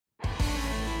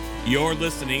You're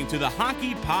listening to the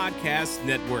Hockey Podcast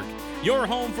Network, your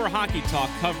home for hockey talk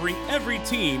covering every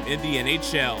team in the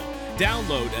NHL.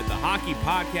 Download at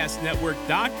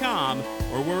thehockeypodcastnetwork.com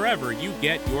or wherever you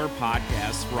get your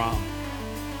podcasts from.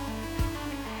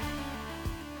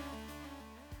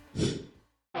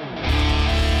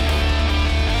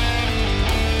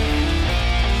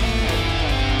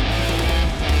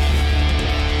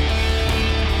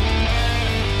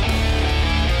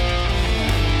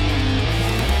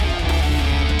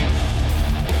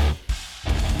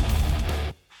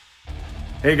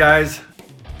 Hey guys,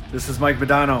 this is Mike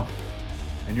Madano,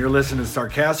 and you're listening to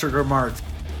Starcastic Remarks.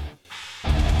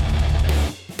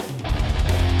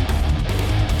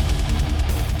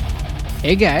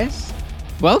 Hey guys,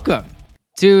 welcome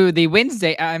to the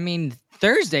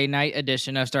Thursday night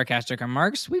edition of Starcastic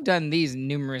Remarks. We've done these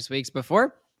numerous weeks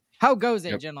before. How goes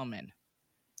it, gentlemen?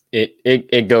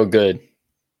 It go good.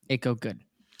 It go good.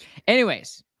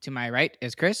 Anyways, to my right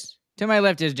is Chris. To my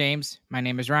left is James. My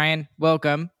name is Ryan.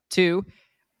 Welcome to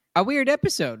a weird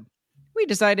episode. We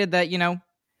decided that,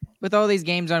 with all these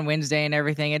games on Wednesday and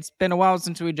everything, it's been a while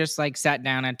since we just sat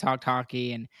down and talked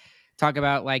hockey and talk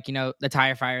about the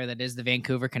tire fire that is the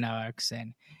Vancouver Canucks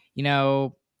and,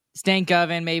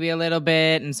 Stankoven maybe a little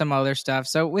bit and some other stuff.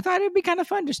 So we thought it'd be kind of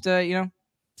fun just to,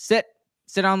 sit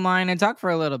online and talk for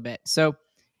a little bit. So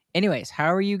anyways,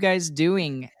 how are you guys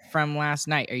doing from last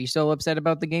night? Are you still upset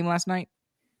about the game last night?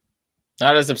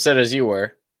 Not as upset as you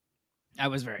were. I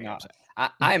was very upset.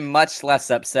 I'm much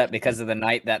less upset because of the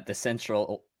night that the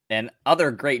Central and other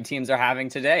great teams are having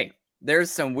today. There's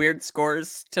some weird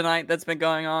scores tonight that's been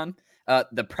going on.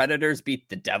 The Predators beat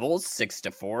the Devils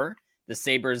 6-4. The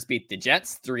Sabres beat the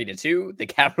Jets 3-2. The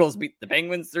Capitals beat the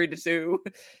Penguins 3-2.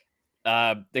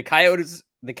 The Coyotes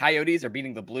are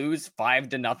beating the Blues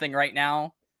 5-0 right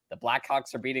now. The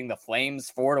Blackhawks are beating the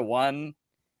Flames 4-1.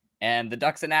 And the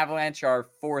Ducks and Avalanche are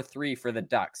 4-3 for the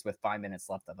Ducks with 5 minutes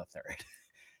left of the third.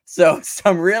 So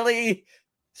some really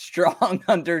strong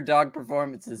underdog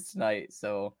performances tonight.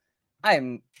 So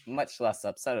I'm much less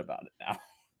upset about it now.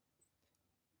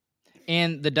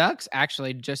 And the Ducks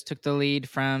actually just took the lead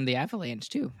from the Avalanche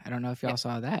too. I don't know if y'all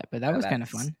saw that, but that was kind of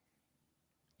fun.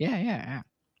 Yeah.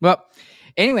 Well,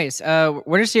 anyways,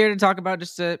 we're just here to talk about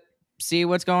just to see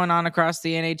what's going on across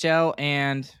the NHL.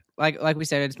 And like we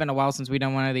said, it's been a while since we've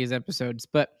done one of these episodes,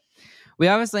 but we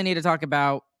obviously need to talk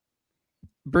about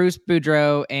Bruce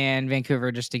Boudreau and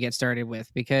Vancouver just to get started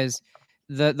with, because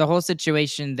the whole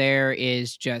situation there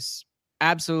is just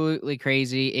absolutely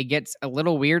crazy. It gets a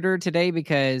little weirder today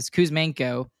because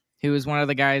Kuzmenko, who is one of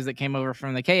the guys that came over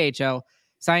from the KHL,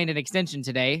 signed an extension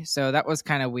today. So that was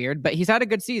kind of weird, but he's had a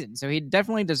good season, so he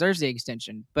definitely deserves the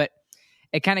extension. But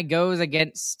it kind of goes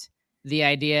against the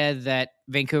idea that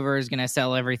Vancouver is going to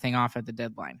sell everything off at the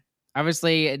deadline.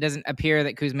 Obviously, it doesn't appear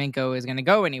that Kuzmenko is going to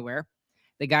go anywhere.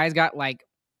 The guy's got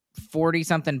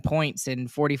 40-something points in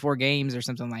 44 games or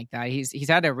something like that. He's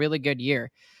had a really good year.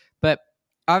 But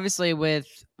obviously with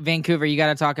Vancouver, you got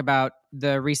to talk about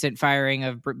the recent firing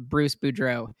of Bruce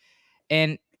Boudreau.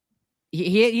 And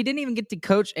he didn't even get to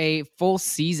coach a full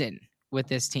season with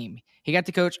this team. He got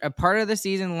to coach a part of the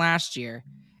season last year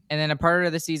and then a part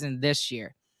of the season this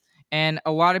year. And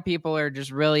a lot of people are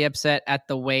just really upset at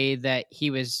the way that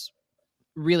he was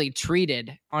really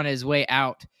treated on his way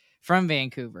out from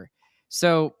Vancouver.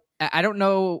 So I don't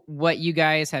know what you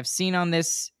guys have seen on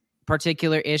this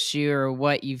particular issue or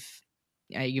what you've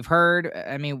heard.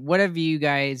 I mean, what do you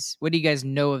guys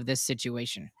know of this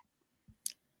situation?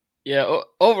 Yeah,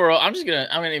 overall, I'm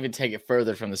gonna even take it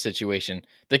further from the situation.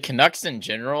 The Canucks in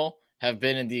general have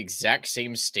been in the exact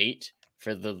same state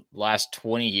for the last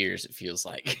 20 years, it feels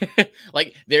like.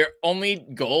 Like their only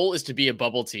goal is to be a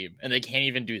bubble team, and they can't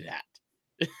even do that.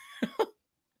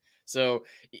 So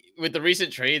with the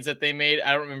recent trades that they made,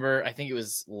 I don't remember, I think it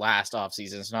was last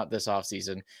offseason, it's not this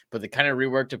offseason, but they kind of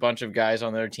reworked a bunch of guys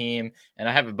on their team. And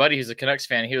I have a buddy who's a Canucks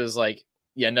fan. He was like,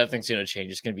 yeah, nothing's going to change.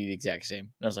 It's going to be the exact same. And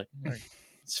I was like, right.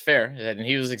 It's fair. And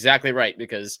he was exactly right,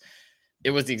 because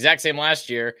it was the exact same last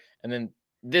year. And then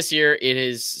this year it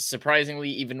is surprisingly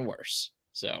even worse.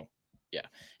 So yeah,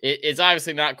 it's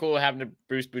obviously not cool happening to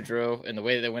Bruce Boudreau, and the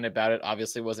way they went about it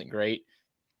obviously wasn't great.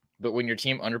 But when your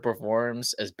team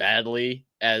underperforms as badly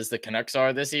as the Canucks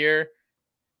are this year,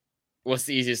 what's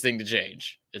the easiest thing to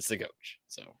change? It's the coach.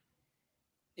 So,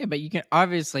 yeah, but you can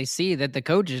obviously see that the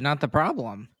coach is not the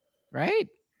problem, right?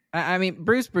 I mean,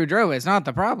 Bruce Boudreau is not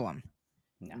the problem.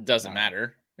 No, doesn't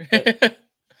matter.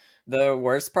 The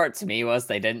worst part to me was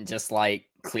they didn't just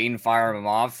clean fire him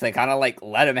off. They kind of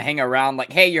let him hang around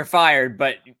hey, you're fired,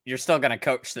 but you're still going to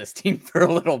coach this team for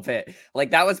a little bit.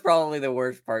 That was probably the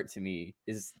worst part to me,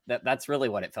 is that's really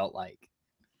what it felt like.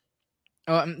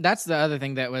 That's the other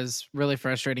thing that was really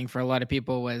frustrating for a lot of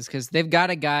people was because they've got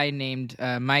a guy named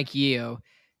Mike Yeo,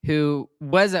 who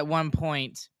was at one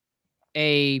point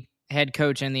a head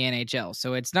coach in the NHL.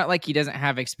 So it's not like he doesn't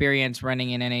have experience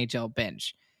running an NHL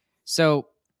bench. So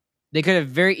they could have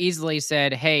very easily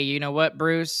said, hey, you know what,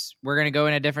 Bruce, we're going to go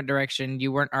in a different direction.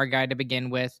 You weren't our guy to begin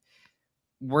with.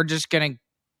 We're just going to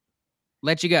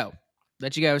let you go.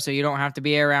 Let you go so you don't have to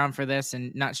be around for this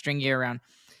and not string you around.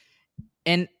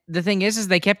 And the thing is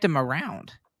they kept him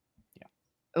around.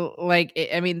 Yeah. Like,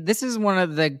 I mean, this is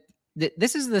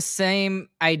this is the same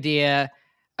idea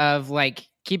of like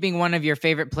keeping one of your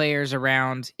favorite players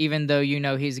around, even though you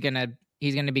know he's gonna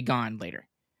be gone later,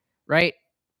 right?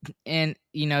 And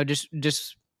just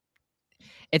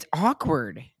it's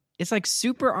awkward. It's like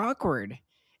super awkward.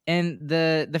 And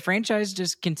the franchise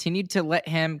just continued to let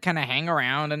him kind of hang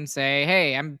around and say,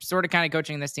 hey, I'm sort of kind of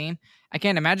coaching this team. I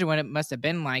can't imagine what it must have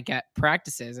been like at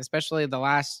practices, especially the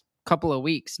last couple of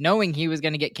weeks, knowing he was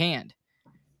going to get canned.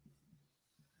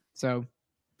 So,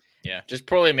 yeah, just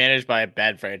poorly managed by a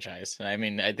bad franchise. I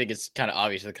mean, I think it's kind of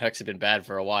obvious the Canucks have been bad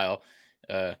for a while.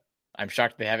 I'm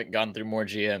shocked they haven't gone through more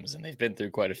GMs, and they've been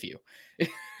through quite a few.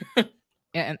 Yeah,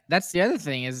 and that's the other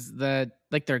thing is their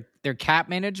cap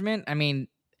management. I mean,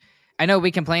 I know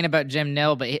we complain about Jim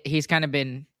Nill, but he's kind of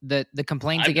been the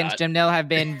complaints against Jim Nill have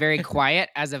been very quiet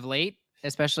as of late,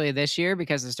 especially this year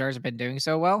because the Stars have been doing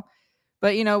so well.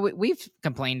 But we've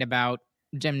complained about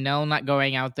Jim Nill not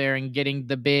going out there and getting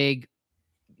the big,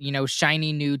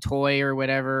 shiny new toy or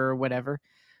whatever.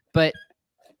 But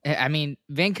I mean,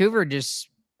 Vancouver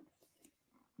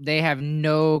they have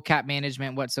no cap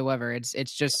management whatsoever. It's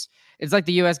like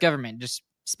the U.S. government, just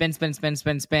spend,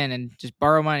 and just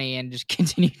borrow money and just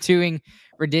continue doing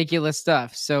ridiculous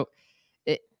stuff. So,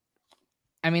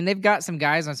 they've got some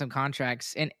guys on some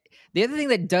contracts. And the other thing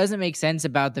that doesn't make sense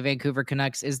about the Vancouver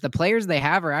Canucks is the players they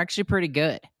have are actually pretty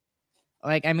good.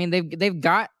 Like, they've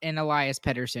got an Elias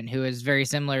Pettersson who is very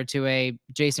similar to a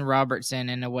Jason Robertson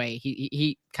in a way.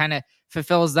 He kind of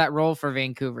fulfills that role for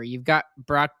Vancouver. You've got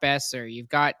Brock Besser. You've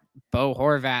got Bo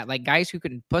Horvat, like guys who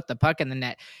can put the puck in the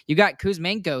net. You got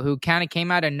Kuzmenko, who kind of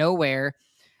came out of nowhere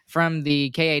from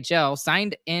the KHL,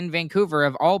 signed in Vancouver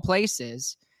of all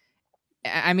places.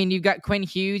 You've got Quinn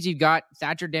Hughes. You've got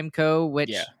Thatcher Demko,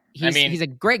 which he's a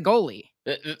great goalie.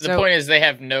 The point is they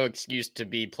have no excuse to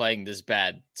be playing this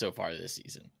bad so far this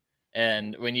season.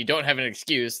 And when you don't have an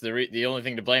excuse, the only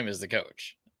thing to blame is the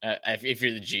coach. If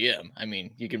you're the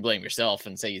GM, you can blame yourself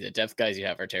and say the depth guys you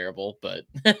have are terrible, but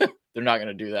they're not going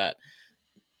to do that.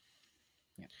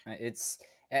 It's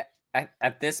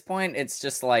at this point, it's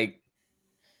just like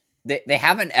they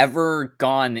haven't ever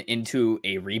gone into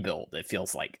a rebuild. It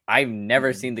feels like I've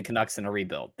never seen the Canucks in a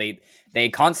rebuild. They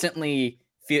constantly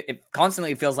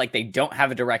feels like they don't have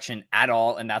a direction at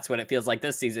all, and that's what it feels like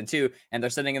this season too. And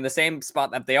they're sitting in the same spot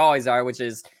that they always are, which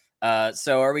is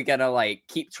so are we gonna like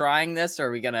keep trying this, or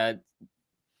are we gonna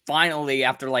finally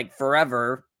after like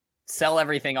forever sell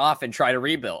everything off and try to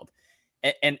rebuild?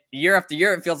 And year after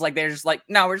year it feels like they're just like,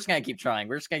 no, we're just gonna keep trying,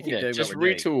 we're just gonna keep doing just what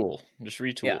we're retool doing. Just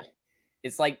retool. Yeah.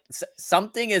 It's like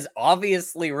something is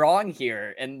obviously wrong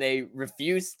here, and they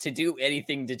refuse to do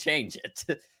anything to change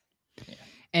it.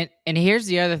 And here's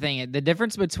the other thing. The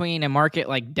difference between a market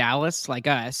like Dallas, like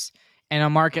us, and a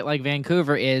market like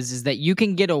Vancouver is that you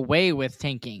can get away with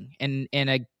tanking in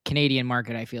a Canadian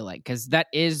market, I feel like, because that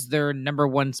is their number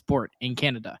one sport in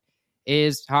Canada,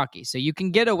 is hockey. So you can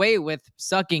get away with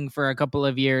sucking for a couple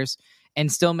of years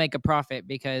and still make a profit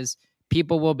because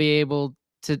people will be able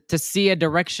to see a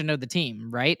direction of the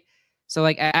team, right? So,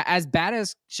 like, as bad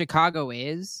as Chicago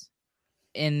is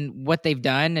in what they've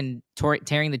done and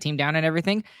tearing the team down and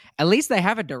everything, at least they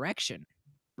have a direction,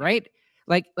 right?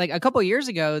 Like a couple of years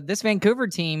ago, this Vancouver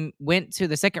team went to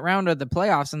the second round of the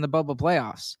playoffs in the bubble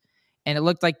playoffs, and it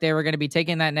looked like they were going to be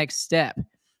taking that next step.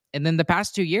 And then the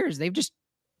past 2 years, they've just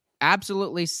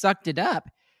absolutely sucked it up,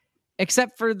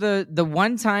 except for the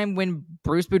one time when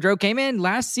Bruce Boudreau came in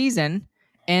last season,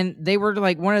 and they were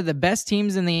like one of the best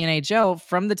teams in the NHL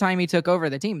from the time he took over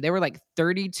the team. They were like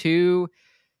 32-12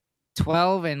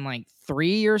 and like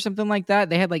 3 or something like that.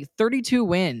 They had like 32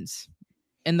 wins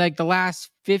in like the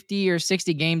last 50 or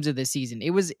 60 games of the season.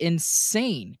 It was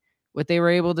insane what they were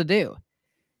able to do.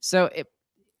 So,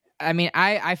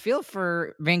 I feel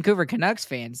for Vancouver Canucks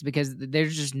fans because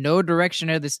there's just no direction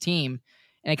of this team.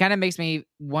 And it kind of makes me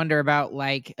wonder about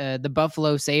like the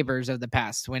Buffalo Sabres of the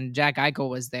past when Jack Eichel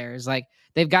was there. It's like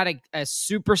they've got a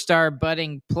superstar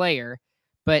budding player,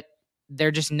 but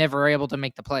they're just never able to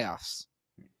make the playoffs.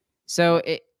 So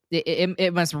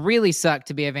it must really suck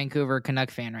to be a Vancouver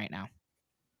Canuck fan right now.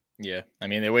 Yeah. I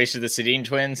mean, they wasted the Sedin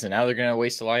twins, and now they're going to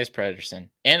waste Elias Pettersson.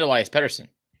 And Elias Pettersson.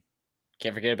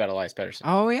 Can't forget about Elias Pettersson.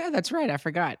 Oh, yeah, that's right. I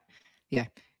forgot. Yeah.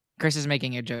 Chris is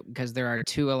making a joke because there are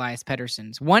 2 Elias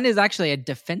Petterssons. One is actually a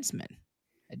defenseman.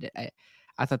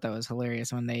 I thought that was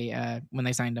hilarious when they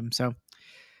signed him. So,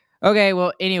 okay.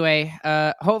 Well, anyway,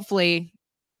 hopefully,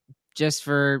 just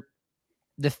for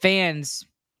the fans'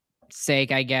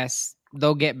 sake, I guess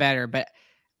they'll get better. But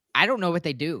I don't know what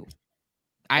they do.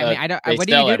 I mean, I don't. They What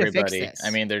do you sell do everybody. to fix this?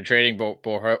 I mean, they're trading Bo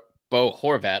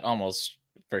Horvat almost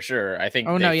for sure. I think.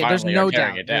 Oh no, yeah, there's no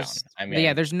doubt. It down.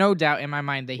 There's no doubt in my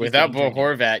mind that without Bo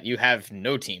Horvat, you have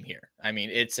no team here. I mean,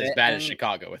 it's as bad as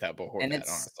Chicago without Bo Horvat.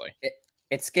 Honestly,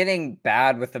 it's getting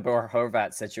bad with the Bo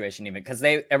Horvat situation, even because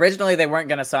they originally weren't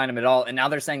going to sign him at all, and now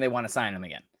they're saying they want to sign him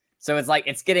again. So it's like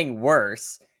it's getting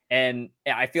worse, and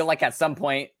I feel like at some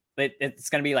point it's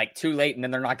going to be like too late, and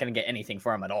then they're not going to get anything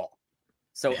for him at all.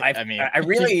 So I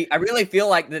really feel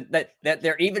like that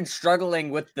they're even struggling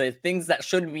with the things that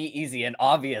should be easy and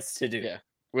obvious to do. Yeah.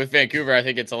 With Vancouver, I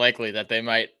think it's likely that they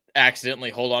might accidentally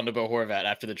hold on to Bo Horvat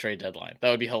after the trade deadline. That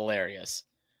would be hilarious.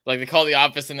 Like they call the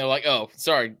office and they're like, "Oh,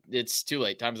 sorry, it's too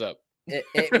late. Time's up." It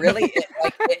really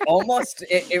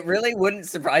wouldn't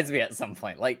surprise me at some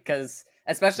point. Like because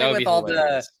especially with all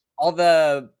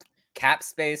the cap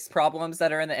space problems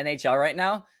that are in the NHL right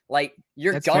now. Like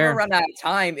you're gonna run out of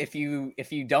time if you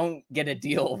don't get a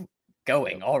deal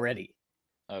going already.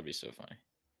 That would be so funny.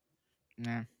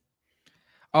 Yeah.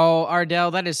 Oh,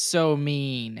 Ardell, that is so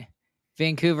mean.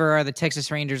 Vancouver are the Texas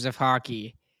Rangers of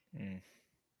hockey.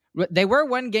 They were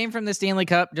 1 game from the Stanley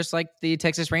Cup, just like the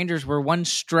Texas Rangers were 1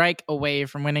 strike away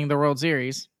from winning the World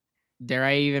Series. Dare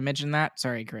I even mention that?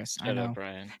 Sorry, Chris. Shut up,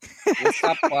 Brian. We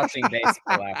stopped watching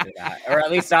baseball after that. Or at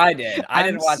least I did. I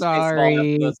didn't watch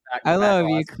baseball. I love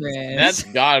you, Chris. That's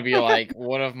gotta be like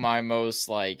one of my most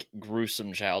like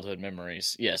gruesome childhood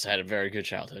memories. Yes, I had a very good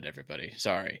childhood, everybody.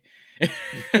 Sorry.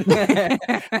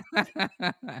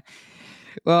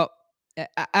 Well,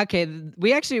 okay.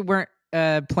 We actually weren't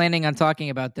planning on talking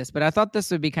about this, but I thought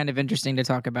this would be kind of interesting to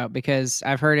talk about because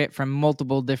I've heard it from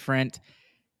multiple different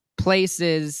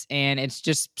places and it's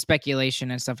just speculation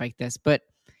and stuff like this. But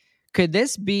could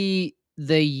this be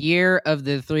the year of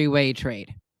the 3-way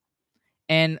trade?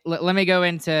 And let me go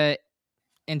into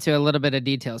a little bit of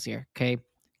details here, okay?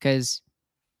 Because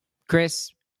Chris,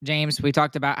 James, we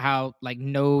talked about how like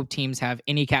no teams have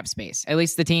any cap space, at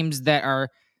least the teams that are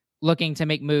looking to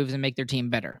make moves and make their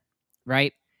team better,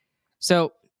 right?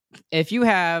 So if you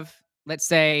have, let's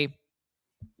say,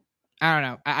 I don't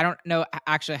know. I don't know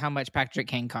actually how much Patrick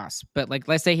Kane costs, but like,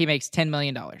 let's say he makes $10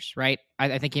 million, right?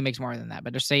 I think he makes more than that,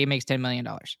 but just say he makes $10 million.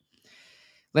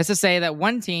 Let's just say that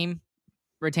one team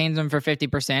retains him for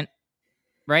 50%,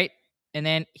 right? And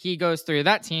then he goes through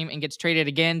that team and gets traded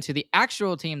again to the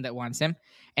actual team that wants him,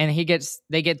 and they get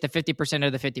the 50%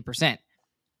 of the 50%.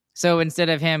 So instead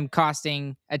of him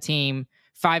costing a team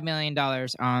 $5 million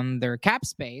on their cap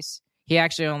space, he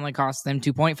actually only costs them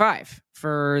 2.5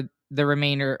 for the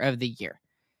remainder of the year.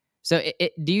 So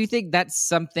do you think that's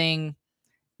something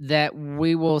that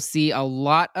we will see a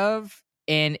lot of?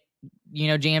 And,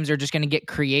 GMs are just going to get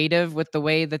creative with the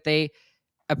way that they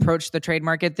approach the trade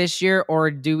market this year? Or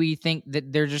do we think that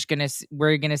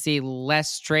we're going to see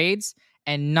less trades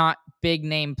and not big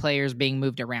name players being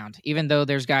moved around, even though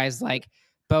there's guys like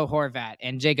Bo Horvat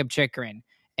and Jacob Chikrin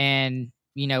and,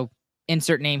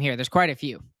 insert name here. There's quite a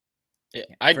few. Yeah,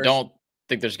 I don't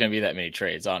think there's going to be that many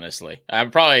trades, honestly.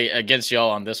 I'm probably against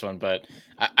y'all on this one, but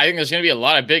I think there's going to be a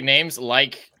lot of big names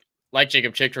like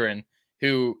Jacob Chikrin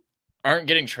who aren't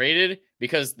getting traded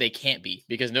because they can't be,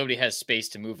 because nobody has space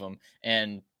to move them.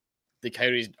 And the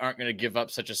Coyotes aren't going to give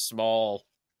up such a small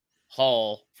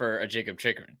haul for a Jacob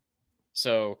Chikrin.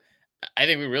 So I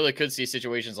think we really could see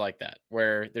situations like that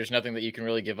where there's nothing that you can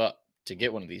really give up to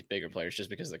get one of these bigger players just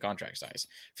because of the contract size.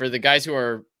 For the guys who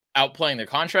are outplaying their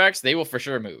contracts, they will for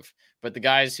sure move. But the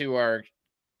guys who are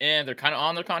they're kind of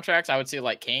on their contracts, I would say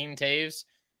like Kane, Taves,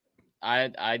 I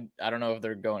don't know if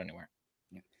they're going anywhere.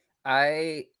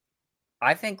 I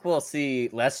think we'll see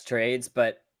less trades,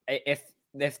 but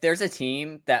if there's a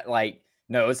team that like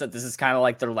knows that this is kind of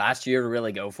like their last year to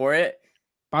really go for it,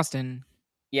 Boston.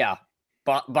 Yeah.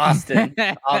 Boston.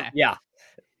 Yeah.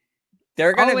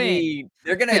 They're gonna be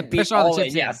push all the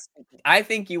chips. Yes. I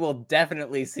think you will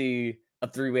definitely see a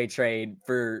 3-way trade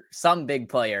for some big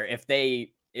player if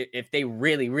they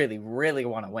really, really, really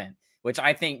want to win, which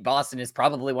I think Boston is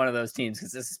probably one of those teams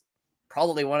because this is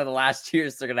probably one of the last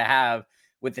years they're gonna have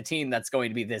with the team that's going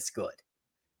to be this good.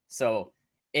 So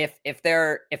if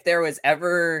there was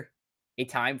ever a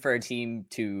time for a team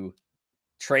to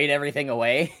trade everything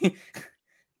away,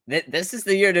 this is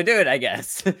the year to do it, I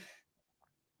guess.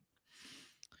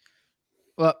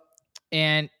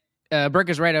 And Brooke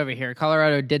is right over here.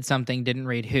 Colorado did something, didn't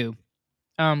read who.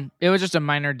 It was just a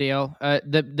minor deal.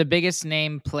 The biggest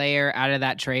name player out of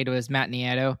that trade was Matt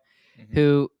Nieto,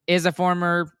 who is a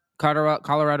former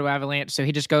Colorado Avalanche. So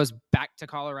he just goes back to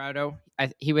Colorado.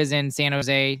 He was in San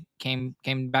Jose, came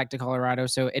back to Colorado.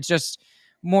 So it's just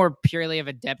more purely of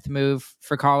a depth move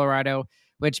for Colorado,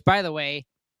 which, by the way,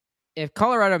 if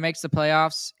Colorado makes the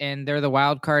playoffs and they're the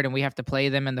wild card and we have to play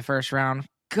them in the first round,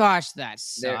 gosh, that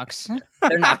sucks.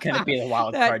 They're not going to be the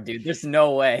wild card, dude. There's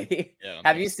no way. Yeah,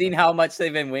 have you seen how much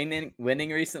they've been winning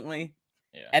recently?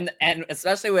 Yeah. And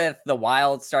especially with the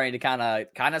Wild starting to kind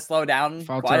of slow down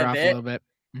Falter quite off a little bit.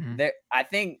 Mm-hmm. I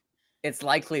think it's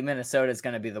likely Minnesota is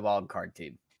going to be the wild card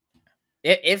team.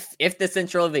 If the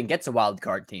Central even gets a wild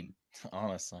card team.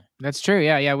 Honestly. That's true.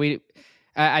 Yeah.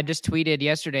 I just tweeted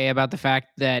yesterday about the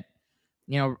fact that,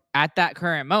 at that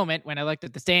current moment, when I looked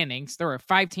at the standings, there were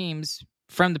 5 teams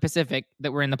from the Pacific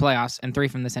that were in the playoffs and 3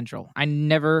 from the Central. I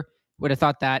never would have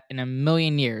thought that in a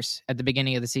million years at the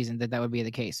beginning of the season that would be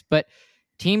the case. But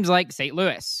teams like St.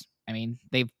 Louis, I mean,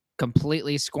 they've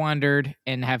completely squandered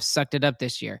and have sucked it up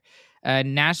this year.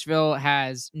 Nashville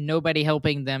has nobody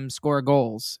helping them score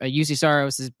goals. UC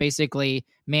Saros is basically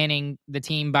manning the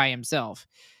team by himself.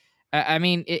 I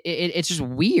mean, it's just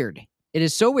weird. It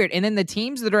is so weird. And then the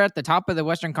teams that are at the top of the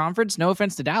Western Conference, no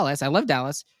offense to Dallas, I love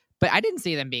Dallas, but I didn't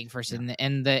see them being first in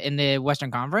the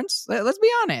Western Conference. Let's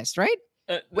be honest, right?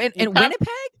 Winnipeg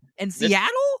and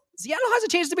Seattle has a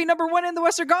chance to be number 1 in the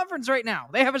Western Conference right now.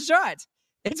 They have a shot.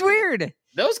 It's weird.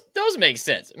 Those make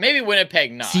sense. Maybe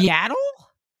Winnipeg not.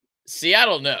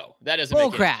 Seattle, no. That doesn't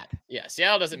make crap. Sense. Yeah,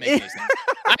 Seattle doesn't make any sense.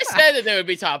 I said that they would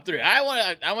be top 3. I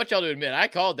want y'all to admit I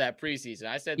called that preseason.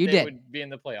 I said they would be in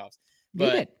the playoffs. But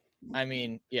you did. I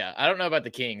mean, yeah, I don't know about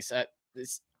the Kings.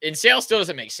 And Seattle still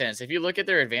doesn't make sense. If you look at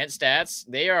their advanced stats,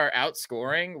 they are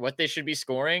outscoring what they should be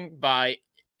scoring by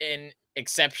an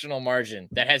exceptional margin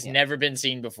that has never been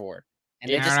seen before.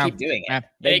 And they just keep doing it.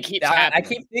 It keeps happening. I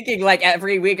keep thinking like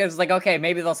every week it's like, okay,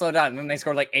 maybe they'll slow down. And then they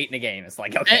score like 8 in a game. It's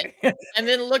like, okay. And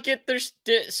then look at their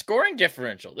scoring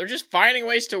differential. They're just finding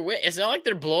ways to win. It's not like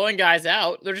they're blowing guys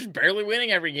out. They're just barely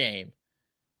winning every game.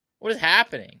 What is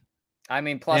happening? I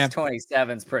mean, plus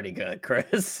 27 is pretty good,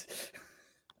 Chris.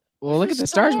 Well, look at the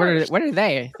Stars. What are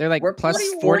they? They're like we're plus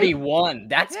 41.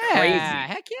 That's crazy.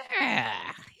 Heck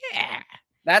yeah.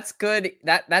 That's good.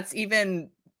 That's even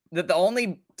the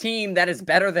only team that is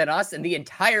better than us in the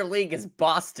entire league is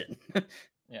Boston.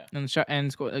 Yeah,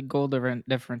 and goal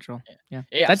differential. Yeah.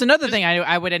 That's another thing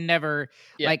I would have never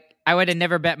I would have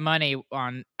never bet money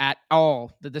on at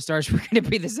all that the Stars were going to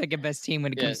be the second best team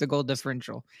when it comes to goal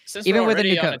differential. Since even we're with a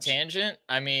new on coach. A tangent,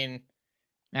 I mean,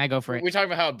 I go for it. We talk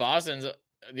about how Boston's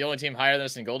the only team higher than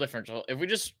us in goal differential. If we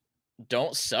just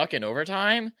don't suck in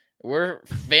overtime, we're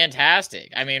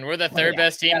fantastic. I mean, we're the third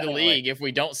best team in the league if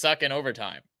we don't suck in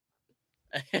overtime.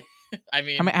 I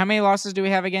mean, how many losses do we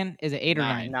have again? Is it 8 or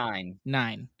 9?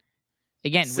 9.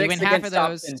 Again, 6 we win half of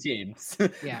those teams.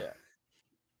 Yeah.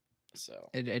 So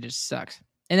it just sucks.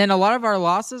 And then a lot of our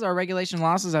losses, our regulation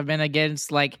losses, have been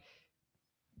against like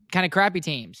kind of crappy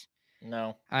teams.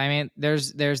 No, I mean,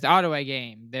 there's the Ottawa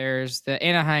game, there's the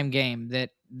Anaheim game,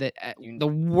 the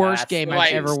worst game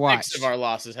I've ever watched. 6 of our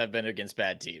losses have been against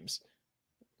bad teams.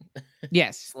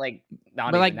 Yes,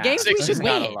 not but like games we should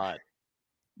win. Not a lot.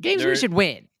 Games we should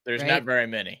win. There's not very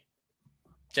many.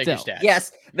 Check your stats.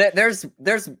 Yes,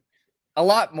 there's a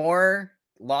lot more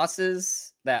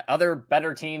losses that other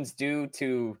better teams do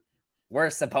to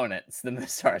worse opponents than the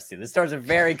Stars do. The Stars are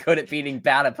very good at beating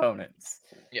bad opponents.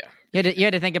 Yeah. You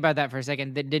had to think about that for a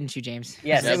second, didn't you, James?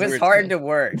 Yes, it was hard to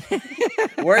word.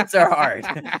 Words are hard.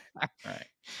 All right.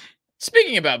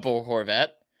 Speaking about Bo Horvat,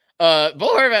 Bo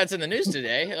Horvat's in the news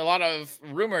today. A lot of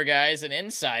rumor guys and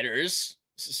insiders,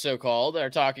 so-called, are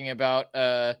talking about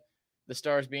the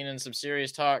Stars being in some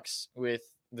serious talks with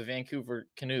the Vancouver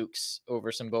Canucks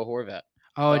over some Bo Horvat.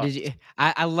 Oh, did you?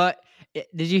 I love.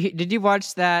 Did you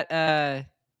watch that?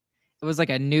 It was like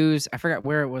a news. I forgot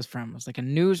where it was from. It was like a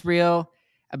newsreel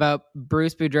about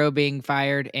Bruce Boudreau being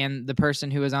fired, and the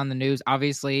person who was on the news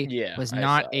obviously was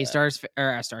not a Stars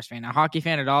fan, a hockey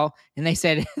fan at all. And they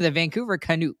said the Vancouver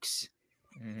Canucks.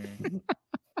 Mm-hmm.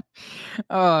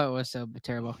 Oh, it was so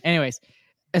terrible. Anyways,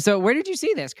 so where did you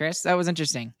see this, Chris? That was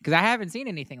interesting because I haven't seen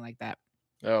anything like that.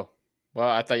 Oh. Well,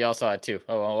 I thought y'all saw it too.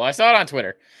 Oh, well, I saw it on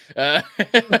Twitter.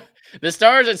 The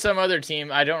Stars and some other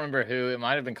team, I don't remember who. It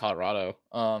might have been Colorado.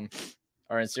 Are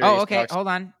in serious talks. Hold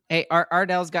on. Hey,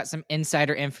 Ardell's got some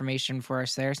insider information for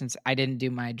us there since I didn't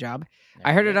do my job.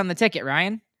 I heard it on the ticket,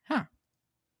 Ryan. Huh.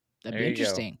 That'd be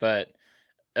interesting. But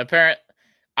apparently,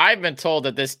 I've been told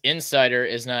that this insider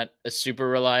is not a super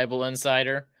reliable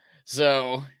insider.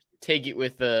 So take it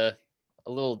with a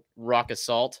little rock of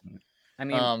salt. I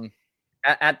mean,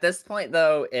 at this point,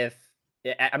 though,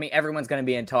 everyone's going to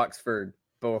be in talks for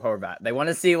Bo Horvat. They want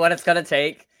to see what it's going to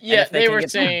take. Yeah, they were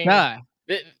saying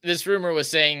this rumor was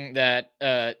saying that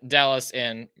Dallas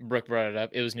and Brooke brought it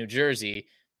up. It was New Jersey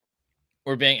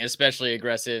were being especially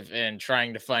aggressive and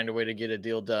trying to find a way to get a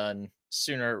deal done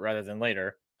sooner rather than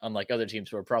later. Unlike other teams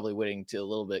who are probably waiting to a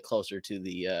little bit closer to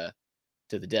the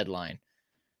deadline.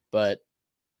 But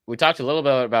we talked a little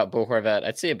bit about Bo Horvat.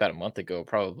 I'd say about a month ago,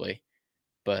 probably.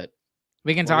 But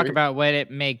we can talk about what it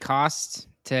may cost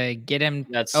to get him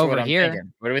over what I'm here.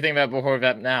 Thinking. What do we think about Bo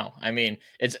Horvat now? I mean,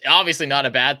 it's obviously not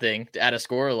a bad thing to add a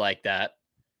scorer like that.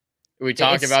 We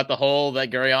talk about the hole that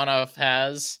Gurianov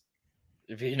has.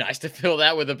 It'd be nice to fill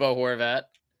that with a Bo Horvat.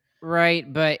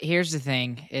 Right, but here's the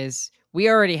thing: is we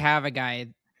already have a guy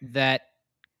that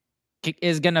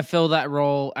is going to fill that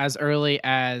role as early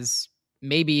as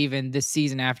maybe even this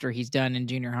season after he's done in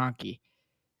junior hockey.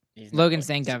 Logan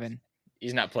Stankoven.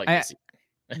 He's not playing this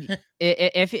season.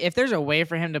 If there's a way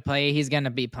for him to play, he's going to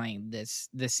be playing this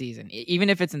season, even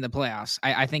if it's in the playoffs.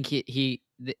 I think he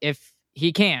if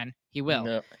he can, he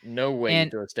will. No way to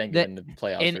throw Stankoven in the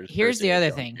playoffs. And here's the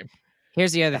other thing.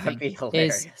 Here's the other thing. That'd be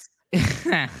hilarious.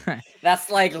 That's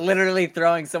like literally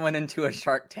throwing someone into a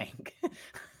Shark Tank.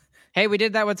 Hey, we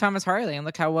did that with Thomas Harley, and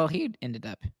look how well he ended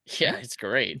up. Yeah, it's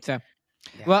great. So,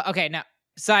 well, okay, now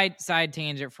side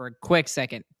tangent for a quick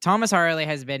second. Thomas Harley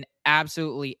has been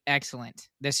absolutely excellent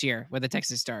this year with the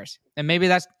Texas Stars, and maybe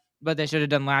that's what they should have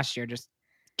done last year. Just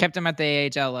kept him at the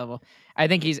AHL level. I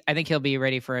think he'll be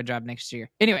ready for a job next year.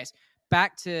 Anyways,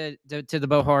 back to the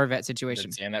Bo Horvat situation. I've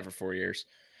been saying that for 4 years.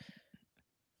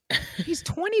 He's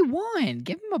 21.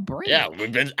 Give him a break. Yeah,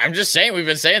 I'm just saying we've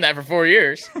been saying that for 4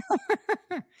 years.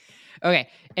 Okay.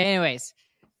 Anyways,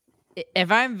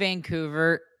 if I'm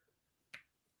Vancouver,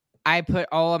 I put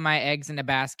all of my eggs in a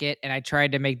basket and I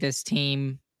tried to make this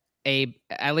team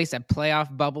at least a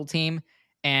playoff bubble team,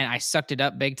 and I sucked it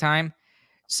up big time.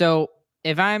 So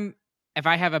if I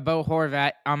have a Bo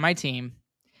Horvat on my team,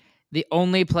 the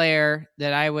only player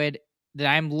that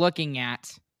I'm looking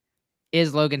at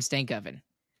is Logan Stankoven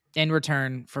in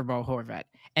return for Bo Horvat.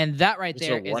 And that right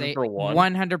there is a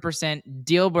 100%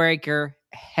 deal breaker.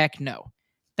 Heck no.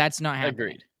 That's not happening.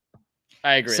 Agreed.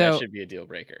 I agree. So, that should be a deal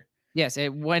breaker. Yes,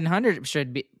 it 100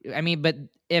 should be. I mean, but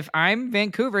if I'm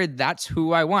Vancouver, that's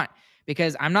who I want,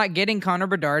 because I'm not getting Connor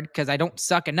Bedard because I don't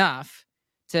suck enough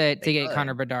to get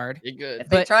Connor Bedard. If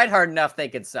they tried hard enough, they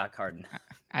could suck hard enough.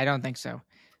 I don't think so.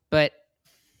 But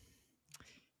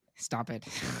stop it.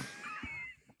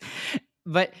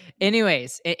 But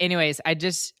anyways,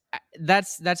 that's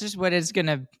just what it's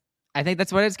gonna. I think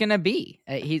that's what it's gonna be.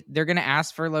 They're gonna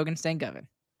ask for Logan Stankoven.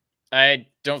 I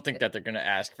don't think that they're gonna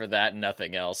ask for that.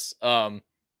 Nothing else.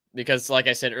 Because like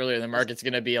I said earlier, the market's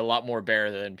gonna be a lot more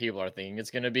bare than people are thinking it's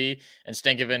gonna be. And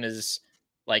Stankoven is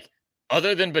like,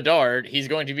 other than Bedard, he's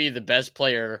going to be the best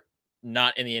player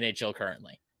not in the NHL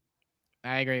currently.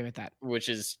 I agree with that, which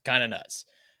is kind of nuts.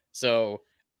 So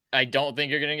I don't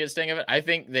think you're going to get Stankoven.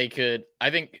 I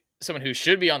think someone who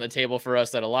should be on the table for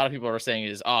us that a lot of people are saying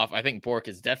is off. I think Bork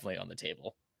is definitely on the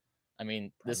table. I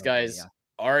mean, this guy's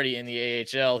already in the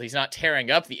AHL. He's not tearing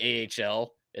up the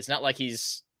AHL. It's not like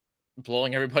he's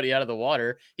blowing everybody out of the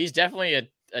water. He's definitely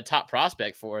a top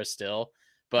prospect for us still.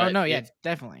 But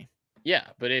definitely. Yeah,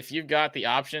 but if you've got the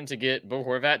option to get Bo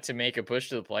Horvat to make a push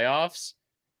to the playoffs,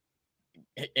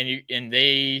 and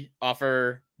they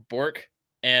offer Bork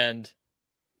and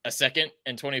a second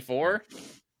and 24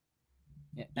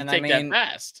 and take that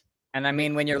fast. And I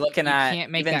mean, when you're looking at,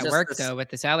 can't make that work though with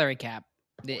the salary cap.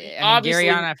 Obviously,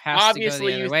 Gurianov has to go the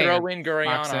other you way, throw in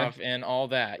Gurianov and all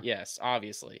that. Yes,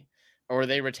 obviously, or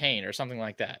they retain or something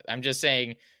like that. I'm just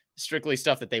saying strictly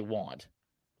stuff that they want.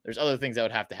 There's other things that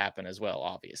would have to happen as well,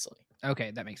 obviously.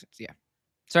 Okay, that makes sense. Yeah.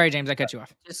 Sorry, James, I cut you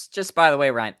off. Just by the way,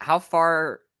 Ryan, how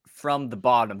far from the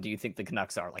bottom do you think the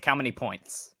Canucks are? Like, how many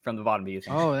points from the bottom do you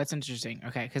think? Oh, that's interesting.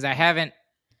 Okay, because I haven't.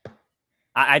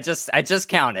 I just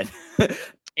counted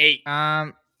 8.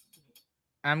 I'm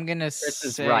gonna Chris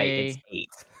is say right. It's 8.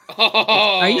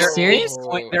 Are you serious?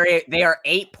 They are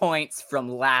 8 points from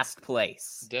last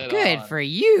place. Good for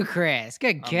you, Chris.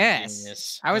 Good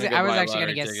guess. I was actually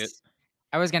gonna guess. Ticket.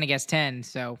 I was gonna guess 10,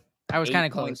 so I was kind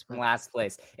of close. From last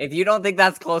place. If you don't think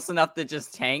that's close enough to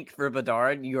just tank for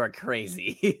Bedard, you are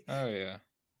crazy. Oh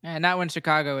yeah. Not when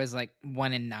Chicago is like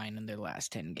 1-9 in their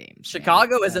last 10 games.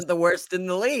 Chicago isn't the worst in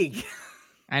the league.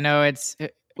 I know it's.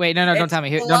 Wait, no, don't tell me.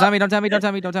 Don't tell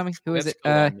me. Who is it?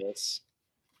 Columbus.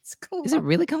 Is it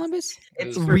really Columbus?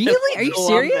 It's really? Are you Columbus.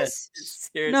 serious?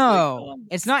 Seriously, No, Columbus.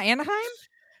 it's not Anaheim.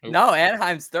 No,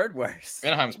 Anaheim's third worst.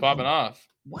 Anaheim's popping off.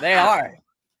 Wow. They are.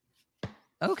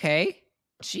 Okay.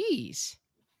 Jeez.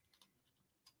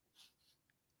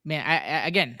 Man, I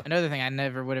again, another thing I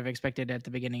never would have expected at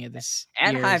the beginning of this.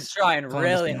 Anaheim's trying Columbus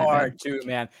really being that hard too,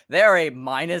 man. They are a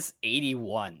minus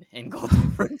 81 in goal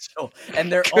differential,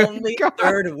 and they're only God.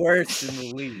 third worst in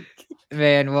the league.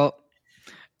 Man, well,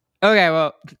 okay,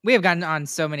 well, we have gotten on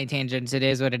so many tangents. It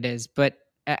is what it is. But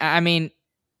I mean,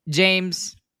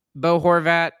 James, Bo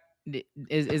Horvat,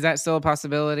 is that still a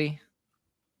possibility?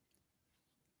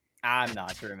 I'm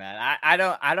not sure, man. I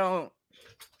don't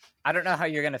know how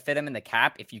you're gonna fit him in the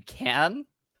cap. If you can,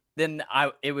 then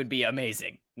it would be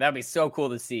amazing. That'd be so cool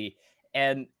to see.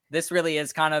 And this really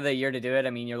is kind of the year to do it. I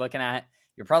mean, you're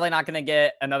probably not gonna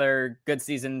get another good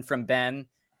season from Ben.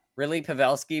 Really,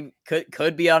 Pavelski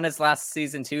could be on his last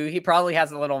season too. He probably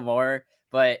has a little more,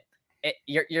 but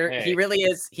he really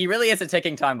is a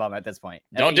ticking time bomb at this point.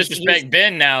 Don't disrespect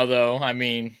Ben now, though. I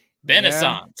mean, Ben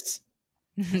Assance.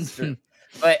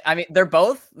 But I mean, they're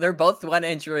both one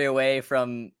injury away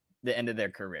from the end of their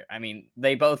career. I mean,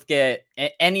 they both get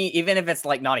even if it's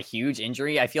like not a huge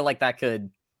injury, I feel like that could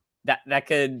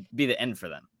be the end for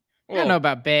them. I don't know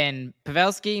about Ben.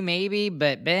 Pavelski maybe,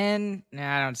 but Ben,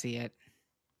 I don't see it.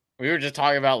 We were just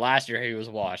talking about last year he was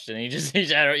washed, and he just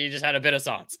had a bit of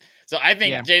sauce. So I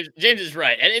think James is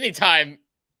right. At any time,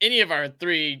 any of our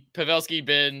three, Pavelski,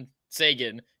 Ben,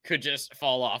 Sagan, could just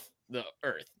fall off the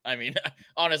earth. I mean,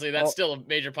 honestly, that's still a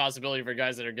major possibility for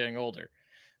guys that are getting older.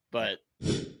 But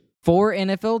 4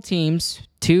 NFL teams,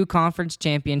 2 conference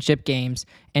championship games,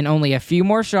 and only a few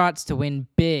more shots to win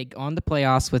big on the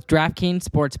playoffs with DraftKings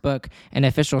Sportsbook, an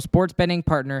official sports betting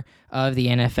partner of the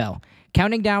NFL.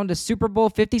 Counting down to Super Bowl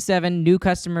 57, new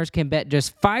customers can bet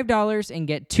just $5 and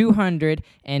get $200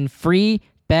 in free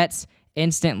bets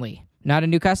instantly. Not a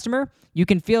new customer? You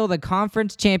can feel the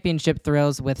conference championship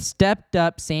thrills with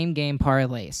stepped-up same-game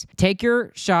parlays. Take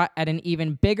your shot at an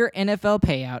even bigger NFL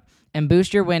payout and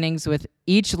boost your winnings with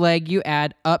each leg you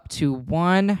add up to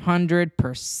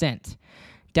 100%.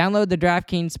 Download the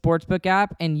DraftKings Sportsbook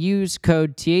app and use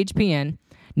code THPN.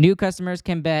 New customers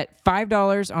can bet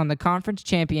 $5 on the conference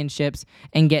championships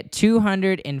and get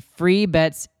 $200 in free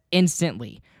bets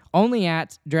instantly. Only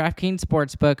at DraftKings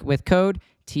Sportsbook with code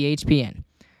THPN.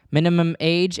 Minimum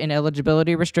age and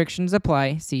eligibility restrictions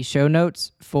apply. See show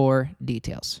notes for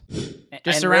details.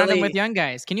 Just surround them with young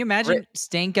guys. Can you imagine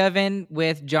Stankoven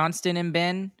with Johnston and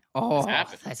Ben? Oh,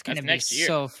 that's going to be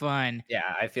so fun.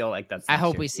 Yeah, I feel like that's... I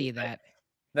hope we see that.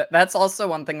 That's also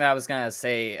one thing that I was going to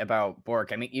say about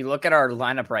Bork. I mean, you look at our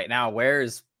lineup right now. Where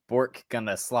is Bork going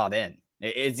to slot in?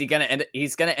 Is he going to end?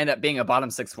 He's going to end up being a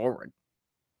bottom 6 forward.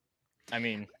 I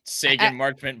mean, Sagan,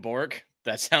 Marchment, Bork.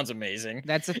 That sounds amazing.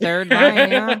 That's the third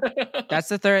line. Yeah. That's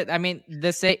the third. I mean,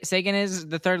 the Sagan is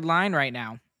the third line right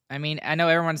now. I mean, I know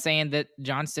everyone's saying that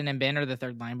Johnston and Ben are the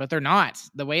third line, but they're not.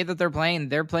 The way that they're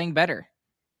playing better.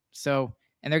 So,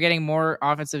 and they're getting more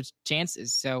offensive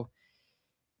chances. So,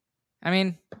 I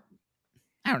mean,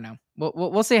 I don't know.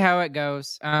 We'll see how it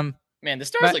goes. Man, the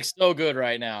Stars look so good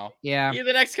right now. Yeah.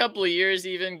 The next couple of years,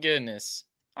 even, goodness.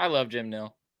 I love Jim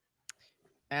Nill.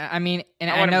 I mean, and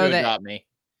I know that adopt me.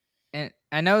 And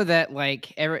I know that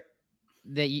like you're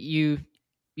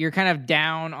kind of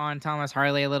down on Thomas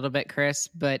Harley a little bit, Chris,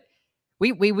 but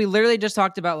we literally just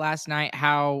talked about last night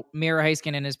how Miro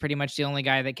Heiskanen is pretty much the only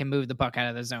guy that can move the puck out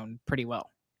of the zone pretty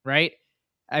well, right?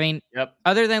 I mean,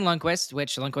 other than Lundqvist,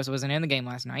 which Lundqvist wasn't in the game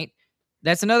last night,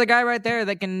 that's another guy right there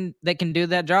that can do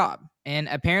that job. And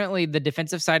apparently the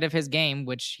defensive side of his game,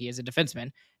 which he is a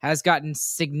defenseman, has gotten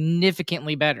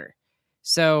significantly better.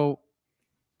 So,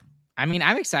 I mean,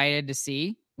 I'm excited to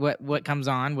see what comes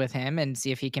on with him and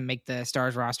see if he can make the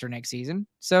Stars roster next season.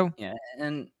 So yeah,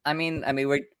 and I mean,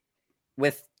 we're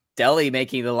with Delhi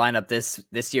making the lineup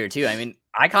this year too. I mean,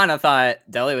 I kind of thought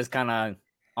Delhi was kind of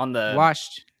on the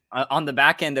washed on the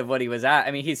back end of what he was at.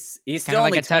 I mean, he's still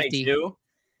only 22.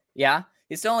 Yeah,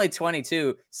 he's still only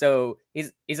 22, so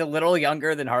he's a little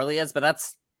younger than Harley is, but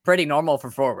that's pretty normal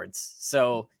for forwards.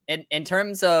 So in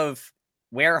terms of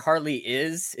where Harley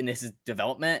is in his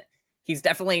development, he's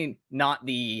definitely not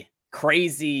the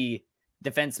crazy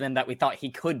defenseman that we thought he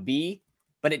could be,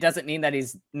 but it doesn't mean that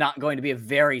he's not going to be a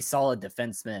very solid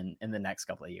defenseman in the next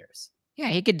couple of years. Yeah,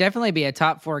 he could definitely be a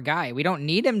top 4 guy. We don't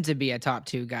need him to be a top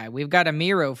 2 guy. We've got a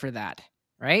Miro for that,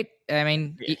 right? I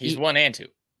mean, he's 1 and 2.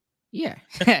 Yeah,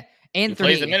 and he 3.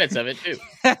 Plays the minutes of it too.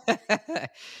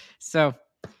 So,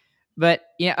 but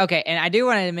yeah, okay. And I do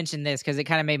want to mention this because it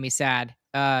kind of made me sad.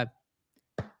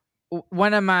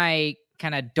 One of my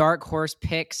kind of dark horse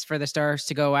picks for the Stars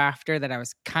to go after that I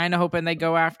was kind of hoping they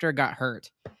go after got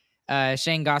hurt.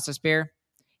 Shane Gostisbehere.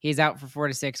 he's out for 4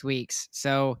 to 6 weeks.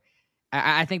 So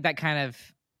I think that kind of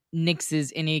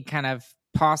nixes any kind of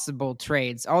possible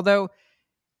trades. Although,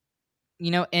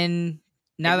 now that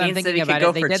I'm thinking about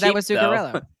it, they did that with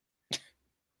Zuccarello.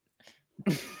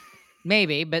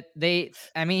 Maybe, but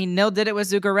Nil did it with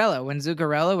Zuccarello. When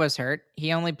Zuccarello was hurt,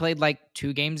 he only played like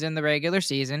 2 games in the regular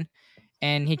season,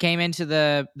 and he came into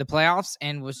the playoffs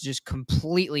and was just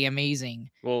completely amazing.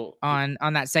 Well, on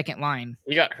that second line,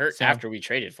 he got hurt after we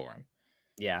traded for him.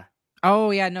 Yeah.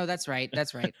 Oh yeah, no, that's right.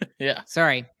 Yeah.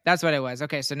 Sorry, that's what it was.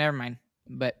 Okay, so never mind.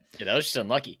 But yeah, that was just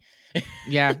unlucky.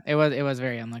 Yeah, it was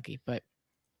very unlucky. But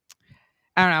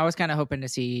I don't know. I was kind of hoping to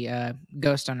see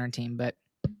Ghost on our team, but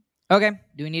okay.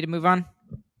 Do we need to move on?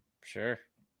 Sure.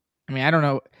 I don't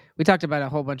know. We talked about a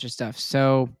whole bunch of stuff.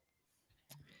 So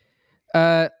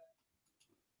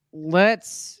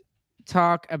let's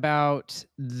talk about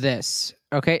this.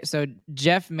 Okay, so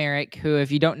Jeff Merrick, who,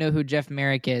 if you don't know who Jeff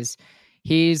Merrick is,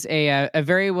 he's a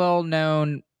very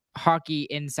well-known hockey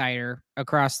insider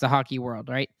across the hockey world,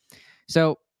 right?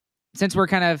 So since we're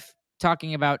kind of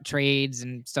talking about trades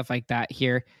and stuff like that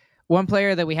here, one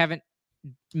player that we haven't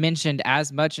mentioned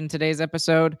as much in today's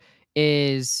episode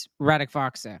is Radek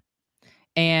Faksa.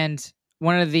 And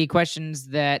one of the questions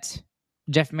that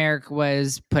Jeff Merrick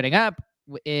was putting up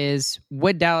is,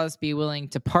 would Dallas be willing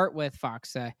to part with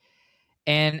Faksa?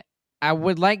 And I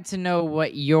would like to know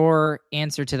what your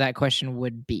answer to that question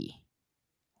would be.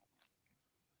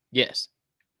 Yes.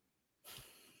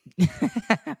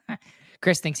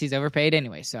 Chris thinks he's overpaid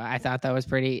anyway, so I thought that was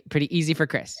pretty easy for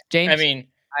Chris. James?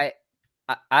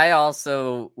 I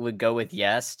also would go with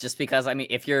yes, just because,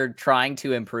 if you're trying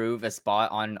to improve a spot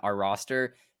on our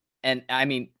roster, and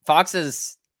Fox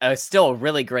is still a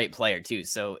really great player too,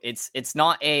 so it's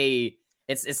not going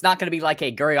to be like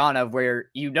a Gurianov where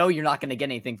you're not going to get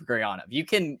anything for Gurianov.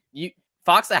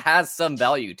 Foxa has some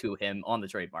value to him on the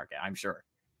trade market, I'm sure.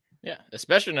 Yeah,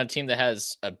 especially on a team that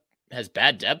has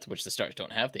bad depth, which the Stars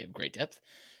don't have. They have great depth.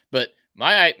 But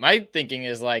my thinking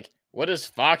is like, what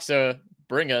does Faksa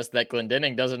bring us that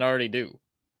Glendening doesn't already do?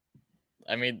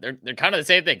 They're kind of the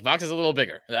same thing. Fox is a little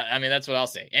bigger. That's what I'll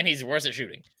say. And he's worse at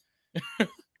shooting.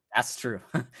 That's true.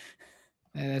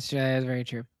 That's very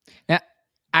true. Now,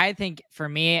 I think for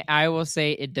me, I will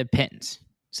say it depends.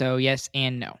 So yes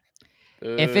and no.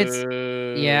 If it's,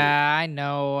 I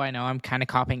know, I'm kind of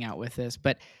copping out with this,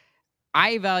 but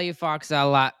I value Fox a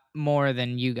lot more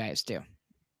than you guys do,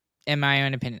 in my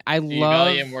own opinion. Do you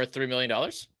value him worth $3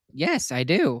 million? Yes, I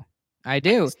do.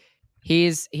 Nice.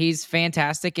 He's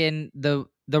fantastic in the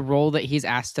role that he's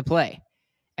asked to play,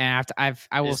 and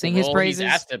I will sing his praises.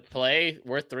 He's asked to play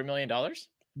worth $3 million.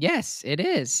 Yes, it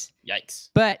is. Yikes!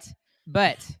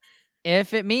 But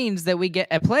if it means that we get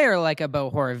a player like a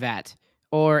Bo Horvat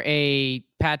or a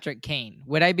Patrick Kane,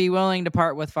 would I be willing to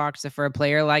part with Foxa for a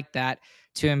player like that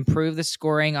to improve the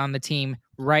scoring on the team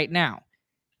right now?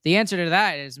 The answer to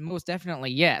that is most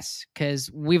definitely yes,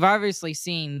 because we've obviously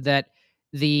seen that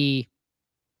the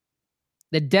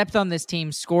depth on this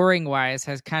team scoring-wise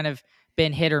has kind of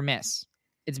been hit or miss.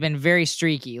 It's been very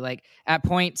streaky. Like, at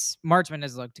points, Marchman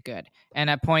has looked good, and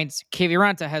at points,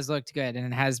 Kiviranta has looked good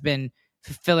and has been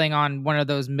filling on one of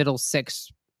those middle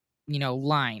six,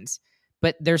 lines.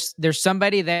 But there's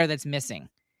somebody there that's missing,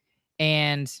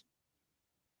 and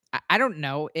I don't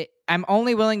know. I'm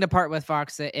only willing to part with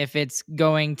Fox if it's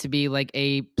going to be like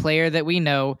a player that we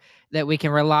know that we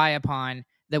can rely upon,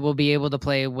 that will be able to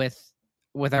play with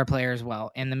our players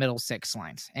well in the middle six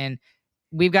lines. And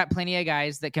we've got plenty of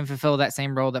guys that can fulfill that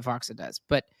same role that Foxa does.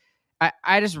 But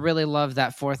I just really love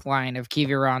that fourth line of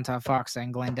Kiviranta, Foxa,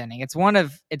 and Glendening. It's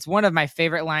one of my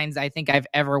favorite lines I think I've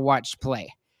ever watched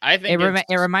play. I think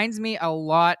it reminds me a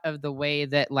lot of the way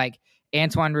that like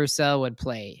Antoine Roussel would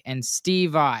play, and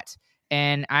Steve Ott.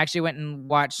 And I actually went and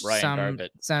watched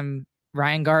some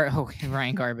Ryan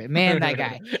Garbett. Man, that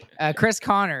guy. Chris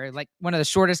Connor, like one of the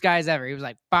shortest guys ever. He was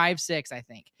like 5'6", I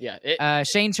think. Yeah.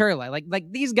 Shane Turley,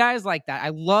 like these guys like that. I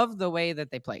love the way that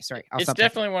they play. Sorry, it's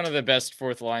definitely one of the best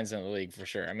fourth lines in the league for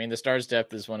sure. The Stars'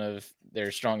 depth is one of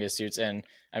their strongest suits, and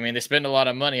they spend a lot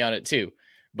of money on it too.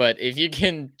 But if you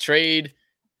can trade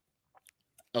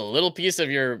a little piece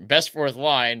of your best fourth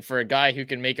line for a guy who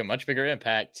can make a much bigger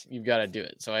impact, you've got to do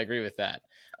it. So I agree with that.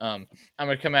 I'm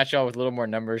going to come at y'all with a little more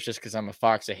numbers just because I'm a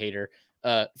Foxa hater.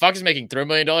 Fox is making $3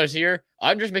 million a year.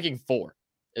 I'm just making $4 million.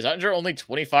 Is Ottinger only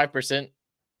 25%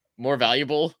 more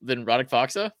valuable than Radek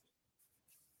Faksa?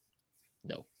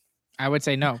 No. I would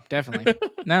say no, definitely.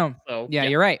 No. So, yeah,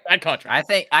 you're right. Bad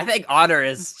contract. I think Otter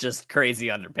is just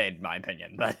crazy underpaid in my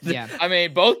opinion. But yeah.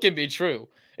 Both can be true.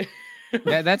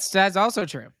 That's also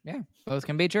true. Yeah, both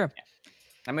can be true.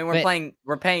 I mean,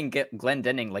 we're paying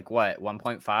Glendening like what,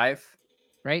 1.5,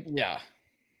 right? Yeah,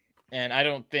 and I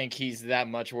don't think he's that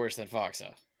much worse than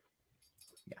Foxa.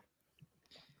 Yeah.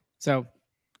 So,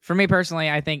 for me personally,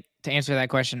 I think to answer that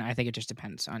question, I think it just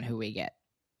depends on who we get.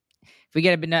 If we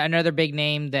get another big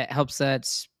name that helps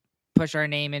us push our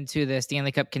name into the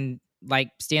Stanley Cup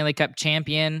Stanley Cup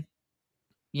champion,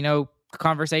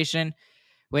 conversation,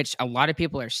 which a lot of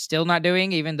people are still not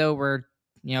doing, even though we're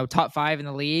top 5 in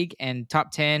the league and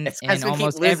top 10 in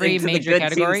almost every major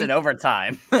category in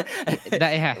overtime.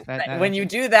 When you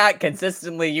do that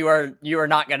consistently, you are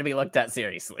not going to be looked at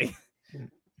seriously.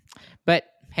 But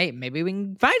hey, maybe we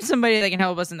can find somebody that can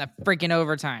help us in the freaking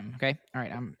overtime. Okay, all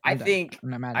right. I think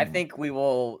we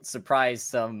will surprise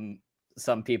some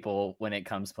people when it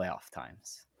comes playoff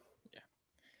times. Yeah,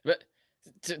 but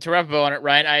to wrap up on it,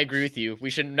 Ryan, I agree with you. We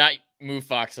should not move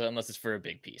Foxa unless it's for a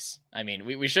big piece. I mean,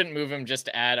 we shouldn't move him just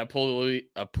to add a pool.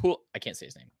 I can't say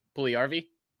his name. Puljujärvi.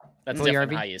 That's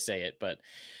definitely how you say it. But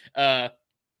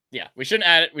yeah, we shouldn't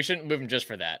add it. We shouldn't move him just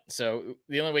for that. So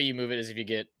the only way you move it is if you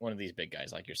get one of these big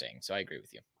guys, like you're saying. So I agree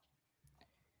with you.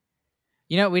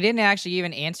 We didn't actually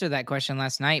even answer that question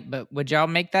last night, but would y'all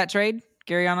make that trade,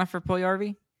 Gurianov for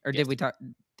Puljujärvi? Or Yes.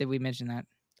 did we mention that?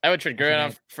 I would trade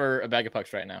Gurianov for a bag of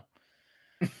pucks right now.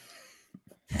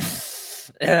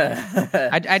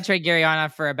 I'd trade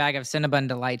Gurianov for a bag of Cinnabon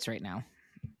Delights right now.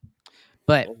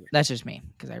 But that's just me,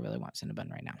 because I really want Cinnabon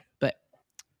right now. But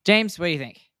James, what do you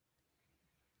think?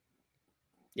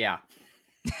 Yeah.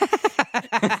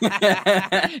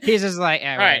 He's just like,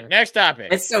 all right, next topic.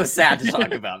 It's so sad to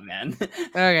talk about, man.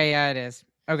 Okay, yeah, it is.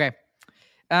 Okay.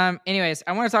 Anyways,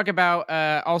 I want to talk about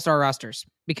all-star rosters,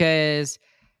 because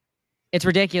it's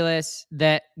ridiculous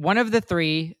that one of the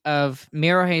three of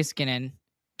Miro Heiskanen,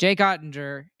 Jake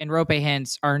Ottinger, and Rope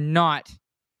Hintz are not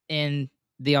in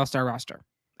the all-star roster.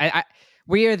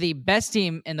 We are the best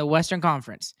team in the Western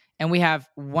Conference, and we have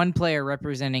one player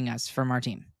representing us from our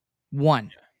team.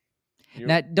 One.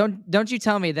 Now, don't you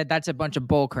tell me that that's a bunch of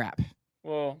bull crap.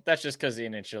 Well, that's just because the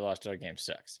NHL All-Star game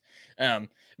sucks. But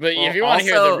if you want to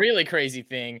hear the really crazy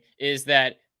thing is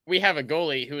that we have a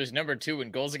goalie who is number 2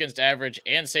 in goals against average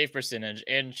and save percentage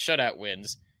and shutout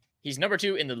wins. He's number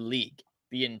 2 in the league,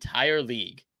 the entire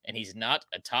league, and he's not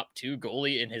a top 2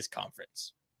 goalie in his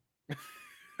conference.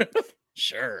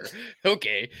 Sure.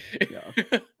 Okay.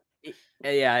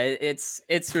 Yeah, it's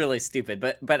really stupid.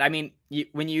 But I mean,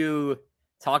 when you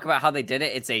talk about how they did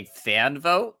it, it's a fan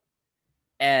vote,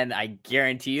 and I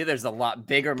guarantee you there's a lot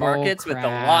bigger markets with a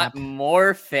lot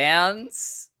more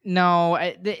fans. No,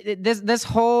 this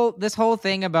whole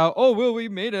thing about, we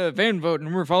made a fan vote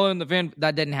and we're following the fan,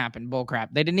 that didn't happen. Bull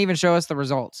crap. They didn't even show us the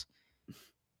results.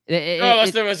 Show us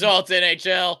the results,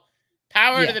 NHL.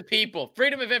 Power to the people.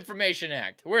 Freedom of Information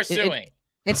Act. We're suing.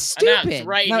 It's stupid. Announced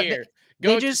right here.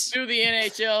 Go to sue the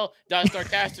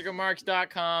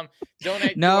NHL.starcasticremarks.com.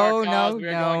 Donate to our cause. We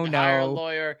are going to hire a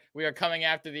lawyer. We are coming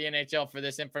after the NHL for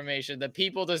this information. The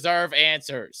people deserve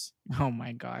answers. Oh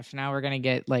my gosh. Now we're going to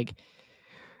get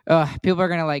people are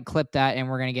going to clip that, and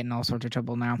we're going to get in all sorts of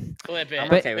trouble now. Clip it.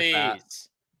 I'm okay with that.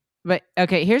 But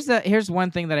okay, here's one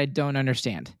thing that I don't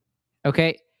understand.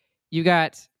 Okay? You've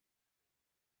got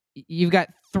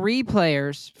 3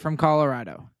 players from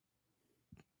Colorado.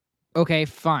 Okay,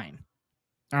 fine.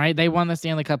 All right, they won the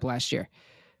Stanley Cup last year.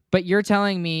 But you're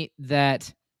telling me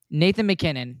that Nathan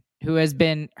MacKinnon, who has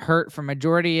been hurt for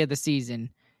majority of the season,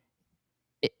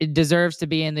 it deserves to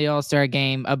be in the All-Star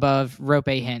game above Rope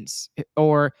Hintz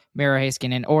or Miro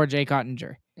Heiskanen or Jake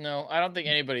Ottinger. No, I don't think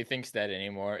anybody thinks that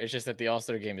anymore. It's just that the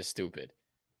All-Star game is stupid.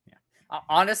 Yeah.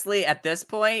 Honestly, at this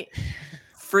point,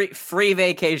 free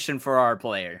vacation for our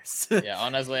players. Yeah,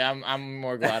 honestly, I'm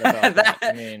more glad about that.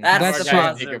 I mean, that's the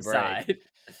positive side.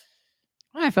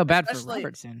 Well, I feel bad for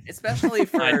Robertson, especially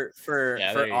for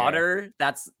Otter.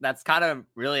 That's kind of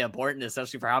really important,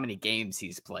 especially for how many games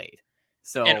he's played.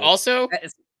 So, and also,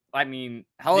 I mean,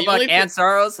 Hellebuck and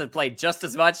Saros have played just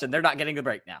as much, and they're not getting a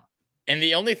break now. And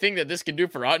the only thing that this can do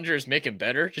for Ottinger is make him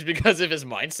better, just because of his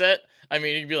mindset. I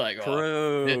mean, he'd be like, he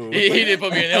didn't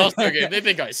put me in the All-Star game. They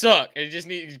think I suck. And it just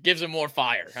gives him more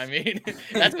fire. I mean,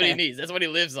 that's what he needs. That's what he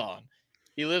lives on.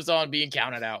 He lives on being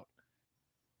counted out.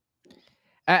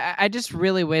 I just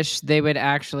really wish they would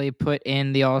actually put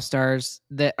in the All-Stars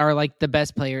that are the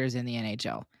best players in the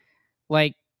NHL.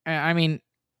 I mean,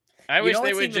 I wish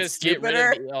they would just get rid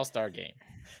of the All-Star game.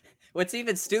 What's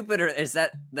even stupider is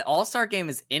that the All-Star game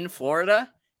is in Florida,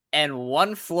 and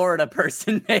one Florida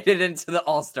person made it into the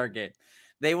All-Star game.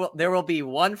 There will be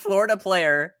one Florida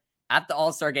player at the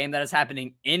All-Star game that is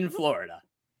happening in Florida.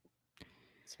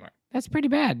 Smart. That's pretty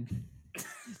bad.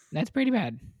 That's pretty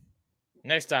bad.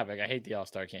 Next topic. I hate the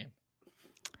All-Star game.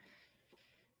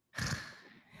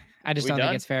 I just don't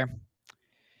think it's fair.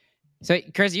 So,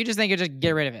 Chris, you just think you just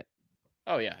get rid of it?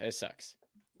 Oh yeah, it sucks.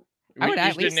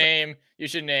 You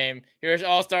should name. Here's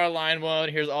All-Star Line 1.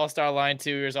 Here's All-Star Line 2.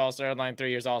 Here's All-Star Line 3.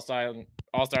 Here's All-Star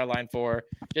Line 4.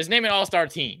 Just name an All-Star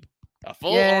team, a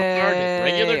full All-Star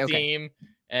regular team,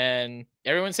 and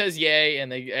everyone says yay,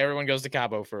 and everyone goes to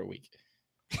Cabo for a week.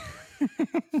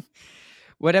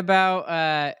 What about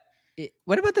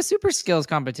the Super Skills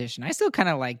competition? I still kind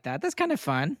of like that. That's kind of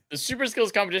fun. The Super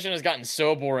Skills competition has gotten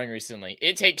so boring recently.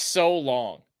 It takes so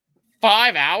long.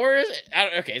 5 hours?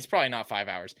 Okay, it's probably not 5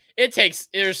 hours.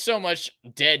 There's so much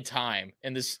dead time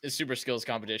in this Super Skills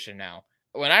competition now.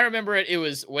 When I remember it, it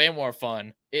was way more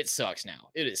fun. It sucks now.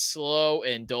 It is slow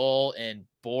and dull and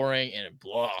boring and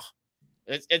blah.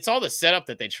 It's all the setup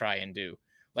that they try and do.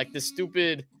 Like the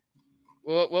stupid,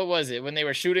 what was it? When they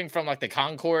were shooting from like the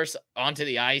concourse onto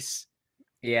the ice.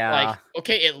 Yeah. Like,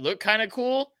 okay, it looked kind of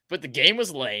cool, but the game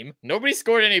was lame. Nobody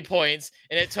scored any points,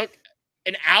 and it took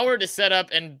an hour to set up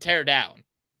and tear down.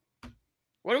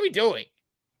 What are we doing?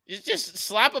 Just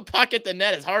slap a puck at the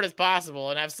net as hard as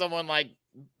possible and have someone like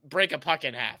break a puck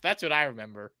in half. That's what I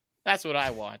remember. That's what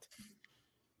I want.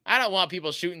 I don't want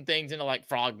people shooting things into like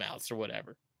frog mouths or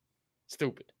whatever.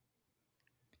 Stupid.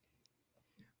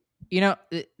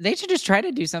 They should just try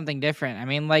to do something different. I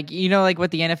mean, like what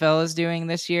the NFL is doing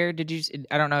this year.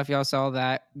 I don't know if y'all saw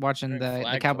that watching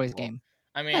the Cowboys game.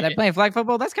 I mean, they're playing flag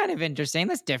football. That's kind of interesting.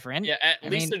 That's different. Yeah, at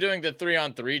least they're doing the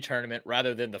 3-on-3 tournament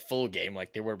rather than the full game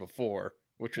like they were before,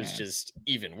 which was just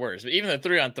even worse. But even the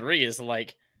 3-on-3 is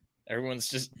like everyone's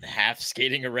just half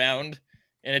skating around,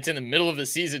 and it's in the middle of the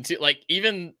season too. Like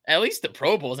even at least the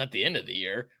Pro Bowl's at the end of the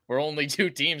year, where only 2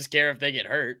 teams care if they get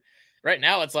hurt. Right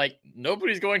now, it's like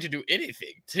nobody's going to do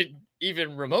anything to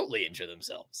even remotely injure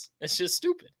themselves. It's just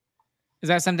stupid. Is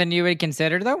that something you would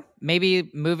consider though? Maybe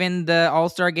moving the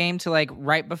All-Star game to like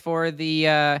right before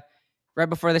the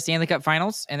Stanley Cup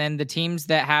Finals, and then the teams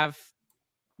that have,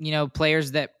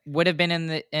 players that would have been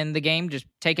in the game, just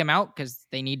take them out because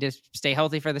they need to stay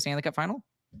healthy for the Stanley Cup Final.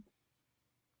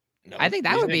 No, I think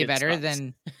that would be better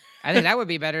than. I think that would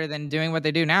be better than doing what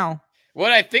they do now.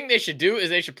 What I think they should do is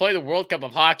they should play the World Cup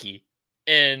of Hockey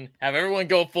and have everyone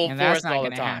go full force all the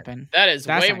time. Happen. That is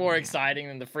way more exciting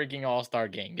than the freaking All-Star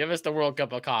game. Give us the World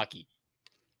Cup of Hockey.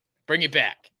 Bring it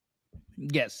back.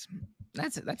 Yes.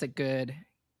 That's a good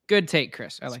take,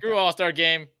 Chris. I like Screw All-Star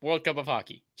game, World Cup of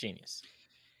Hockey. Genius.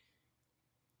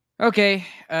 Okay.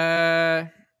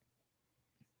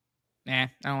 I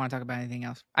don't want to talk about anything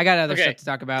else. I got other stuff to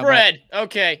talk about. Bread. But...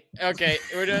 Okay.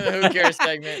 We're doing the Who Cares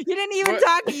segment. You didn't even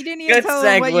talk. You didn't even tell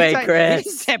them what you Chris.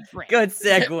 You said bread. Good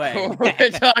segue.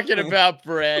 We're talking about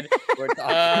bread. We're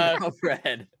talking about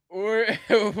bread.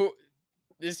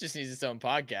 This just needs its own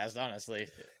podcast, honestly.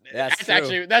 That's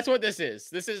actually that's what this is.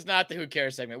 This is not the Who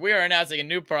Cares segment. We are announcing a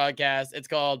new podcast. It's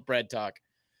called Bread Talk.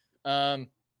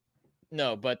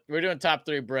 No, but we're doing top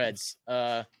 3 breads.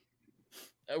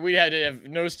 We had to have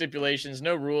no stipulations,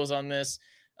 no rules on this,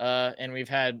 and we've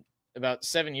had about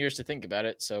 7 years to think about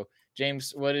it. So,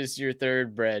 James, what is your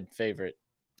third bread favorite?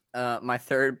 My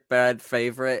third bread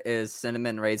favorite is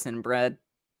cinnamon raisin bread.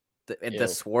 The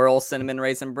swirl cinnamon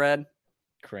raisin bread.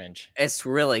 Cringe. It's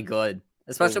really good,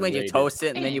 especially when you toast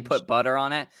it and then you put butter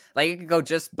on it. Like you can go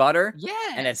just butter,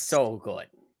 and it's so good.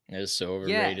 It is so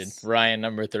overrated. Yes. Ryan,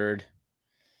 number 3.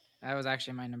 That was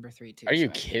actually my number 3 too. Are you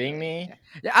kidding me?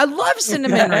 Yeah, I love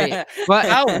cinnamon raisin. But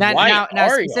now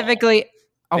specifically,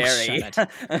 shut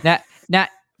it. Now,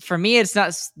 for me, it's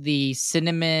not the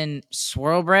cinnamon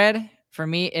swirl bread. For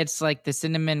me, it's like the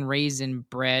cinnamon raisin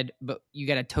bread, but you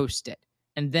got to toast it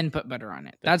and then put butter on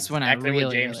it. That's when exactly I really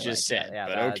what James really just like said. Yeah,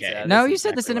 but okay. No, you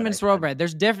said the cinnamon swirl bread.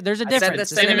 There's a difference. I said the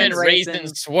cinnamon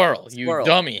raisin swirl. You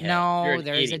dummy head. No,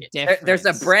 there's a difference. There's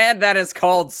a brand that is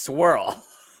called Swirl.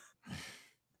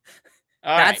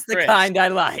 That's the kind I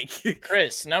like.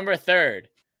 Chris, number 3.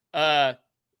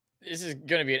 This is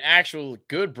going to be an actual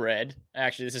good bread.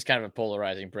 Actually, this is kind of a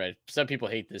polarizing bread. Some people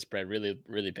hate this bread really,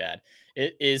 really bad.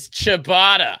 It is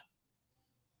ciabatta.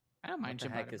 I don't mind ciabatta.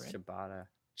 What the heck is ciabatta?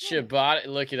 Ciabatta,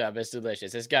 look it up. It's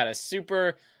delicious. It's got a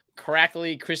super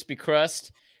crackly, crispy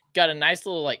crust. Got a nice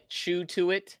little like chew to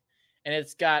it, and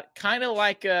it's got kind of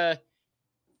like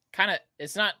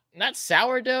it's not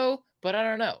sourdough. But I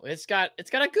don't know. It's got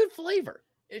a good flavor.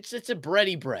 It's a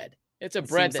bready bread. It's a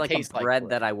bread that tastes like bread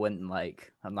that I wouldn't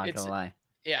like. I'm not gonna lie.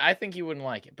 Yeah, I think you wouldn't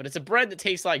like it. But it's a bread that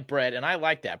tastes like bread, and I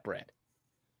like that bread.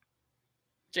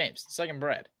 James, second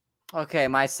bread. Okay,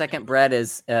 my second bread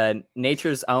is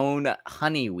Nature's Own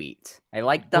honey wheat. I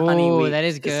like the honey wheat. That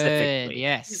is good.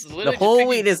 Yes. The whole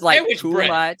wheat is like too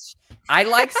much. I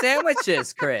like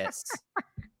sandwiches, Chris.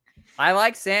 I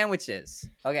like sandwiches.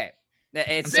 Okay.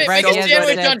 It's Make a he has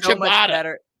sandwich said on so much ciabatta.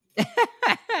 better.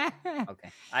 Okay,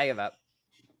 I give up.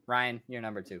 Ryan, you're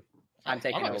number 2. I'm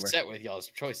taking over. upset with y'all's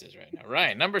choices right now.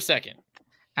 Ryan, number 2.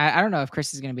 I don't know if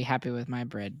Chris is going to be happy with my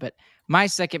bread, but my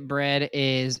second bread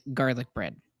is garlic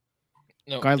bread.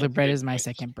 No, Garlic bread is my choice.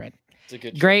 second bread. It's a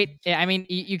good choice. Great. I mean,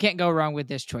 you can't go wrong with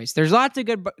this choice. There's lots of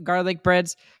good garlic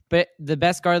breads, but the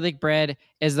best garlic bread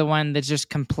is the one that's just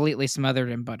completely smothered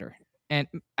in butter. And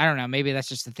I don't know, maybe that's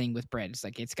just the thing with bread. It's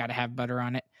like it's got to have butter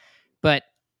on it. But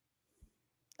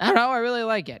I don't know, I really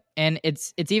like it. And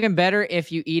it's even better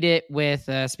if you eat it with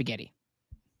spaghetti.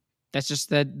 That's just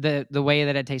the way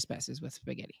that it tastes best is with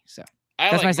spaghetti. So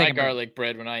I that's like my second garlic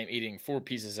bread when I am eating 4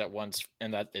 pieces at once,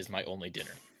 and that is my only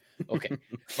dinner. Okay.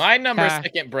 My number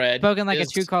second bread. Spoken like a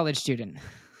true college student.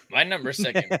 My number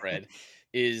second bread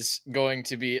is going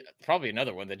to be probably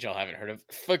another one that y'all haven't heard of.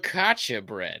 Focaccia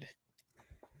bread.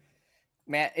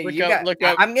 Man, Look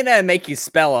up. I'm gonna make you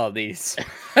spell all these.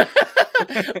 Look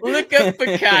up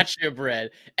focaccia bread.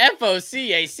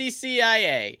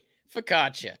 Focaccia.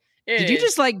 Focaccia. Did you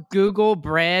just like Google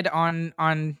bread on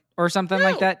or something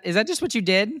like that? Is that just what you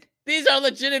did? These are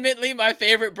legitimately my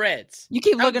favorite breads. You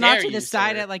keep How looking off dare to the you,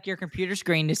 side sir. at like your computer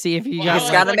screen to see if you Well, got He's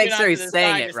I'm gotta looking make sure off he's to the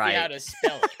saying side it to see right. how to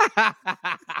spell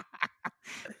it.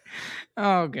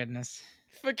 Oh goodness.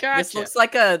 Focaccia. This looks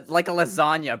like a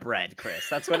lasagna bread, Chris.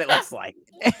 That's what it looks like.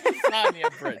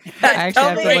 Lasagna bread. I actually Tell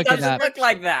have me to it look it doesn't up. look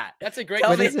like that. That's a great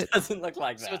Tell What me is it it? doesn't look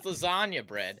like So that. it's lasagna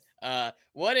bread.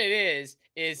 What it is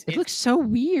It looks so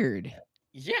weird.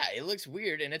 yeah, it looks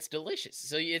weird and it's delicious.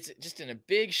 So it's just in a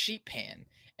big sheet pan,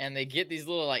 and they get these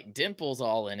little like dimples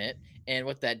all in it. And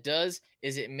what that does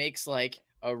is it makes like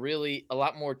a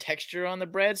lot more texture on the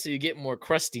bread, so you get more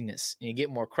crustiness and you get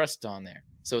more crust on there.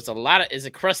 So it's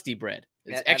a crusty bread.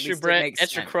 It's At extra least it bread, makes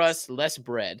extra sense. crust, less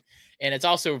bread, and it's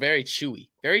also very chewy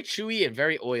and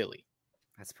very oily.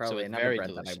 That's probably it's another very bread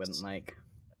that I delicious. wouldn't like.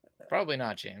 Probably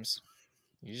not, James.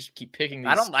 You just keep picking these.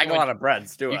 I don't like a lot of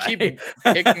breads, do You I? keep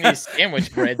picking these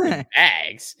sandwich breads in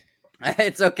bags.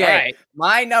 It's okay. All right.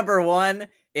 My number 1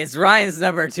 is Ryan's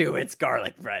number 2. It's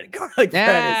garlic bread. Garlic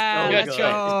Yeah, bread Good is let's so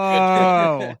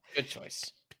choice. good. go. Good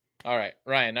choice. All right,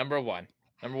 Ryan, number one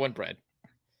bread.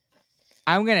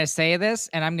 I'm gonna say this,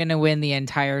 and I'm gonna win the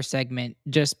entire segment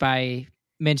just by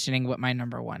mentioning what my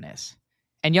number 1 is.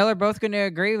 And y'all are both gonna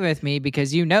agree with me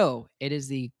because you know it is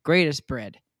the greatest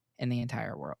bread in the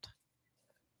entire world.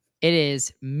 It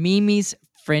is Mimi's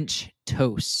French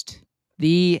toast,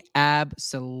 the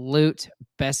absolute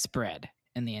best bread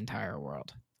in the entire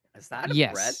world. Is that a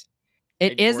Yes,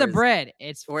 bread? it is Or a bread.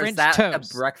 It's Or French is that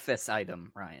toast. a breakfast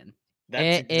item, Ryan?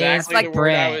 That's It is exactly like the word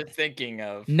I bread. was thinking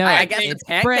of. No, I I guess think it's a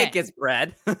pancake bread. is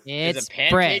bread. is It's a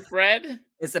pancake bread?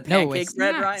 Is a No, pancake it's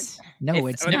bread, not. Ryan? No,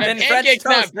 it's If If not. a Then French pancake's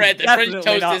toast not is bread, then French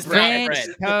definitely toast not is not bread. French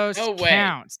bread. toast No way.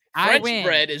 counts. I French win.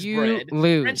 bread is you bread.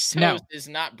 lose. French No, toast is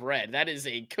not bread. That is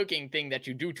a cooking thing that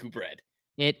you do to bread.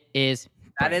 it is.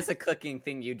 That bread. is a cooking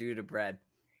thing you do to bread.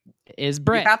 It is You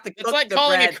bread. have to It's cook like the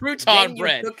calling bread, a crouton then you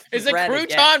bread. cook the Is a bread crouton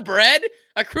again. bread?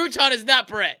 A crouton is not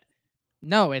bread.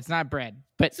 No, it's not bread.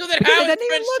 But So then because how it is doesn't even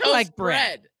French look toast like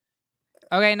bread.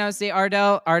 Okay, no, see,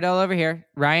 Ardell over here.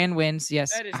 Ryan wins.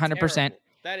 Yes, That is 100%. terrible.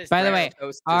 That is By the terrible. way,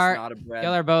 Toast is our- not a bread.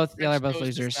 Y'all are both French toast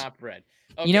losers. is not bread.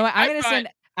 You know Okay, what?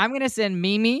 I'm gonna send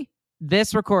Mimi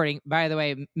this recording. By the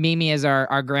way, Mimi is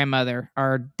our grandmother,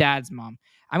 our dad's mom.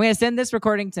 I'm gonna send this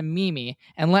recording to Mimi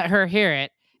and let her hear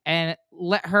it, and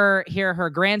let her hear her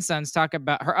grandsons talk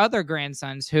about her other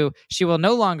grandsons who she will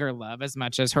no longer love as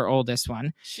much as her oldest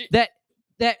one.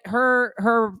 That her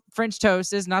French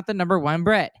toast is not the number 1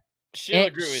 bread. She'll It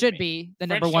agree with should me. be the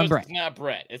French number 1 toast bread. is not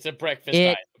bread. It's a breakfast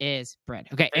It item. is bread.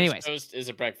 Okay. French Anyways, toast is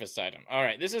a breakfast item. All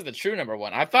right, this is the true number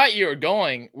 1. I thought you were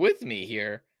going with me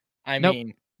here. I Nope.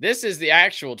 mean, this is the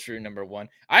actual true number 1.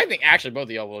 I think actually both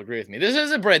of y'all will agree with me. This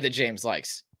is a bread that James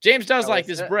likes. James does like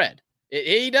is this it? bread.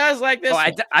 He does like this. Oh,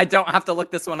 one. I don't have to look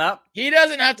this one up. He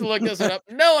doesn't have to look this one up.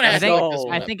 No one has I to think- look this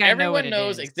one I up. think I know Everyone what it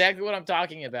knows is. exactly what I'm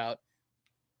talking about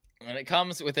when it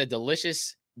comes with a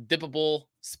delicious dippable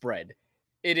spread.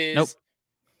 It is Nope.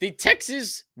 the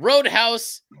Texas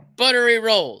Roadhouse buttery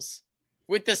rolls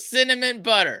with the cinnamon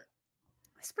butter.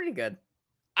 It's pretty good.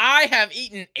 I have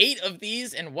eaten 8 of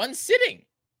these in one sitting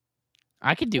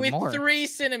I could do with more. 3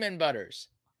 cinnamon butters.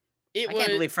 It I was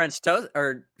can't believe French toast,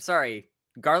 or sorry,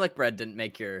 garlic bread didn't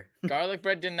make your garlic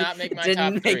bread did not make my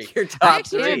didn't top make 3. your I top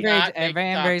actually three. am 3. Not make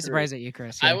I'm top very 3. surprised at you,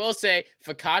 Chris. I Yeah. will say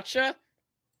focaccia,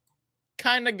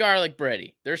 kind of garlic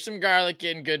bready. There's some garlic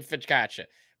in good focaccia.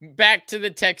 Back to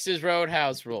the Texas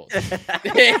Roadhouse rolls.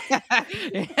 They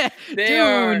Do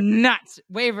are- not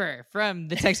waver from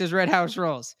the Texas Red House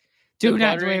rolls. Do the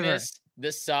not waver. butteriness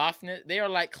the softness, they are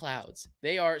like clouds.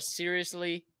 They are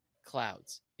seriously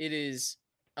clouds. It is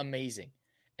amazing.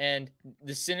 And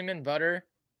the cinnamon butter,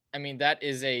 I mean, that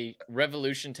is a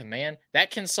revolution to man.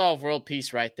 That can solve world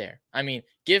peace right there. I mean,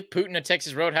 give Putin a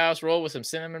Texas Roadhouse roll with some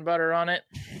cinnamon butter on it.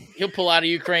 He'll pull out of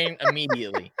Ukraine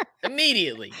immediately.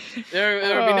 Immediately. There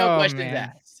will be no questions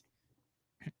asked.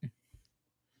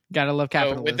 Gotta love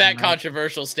capitalism. So with that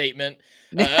controversial statement,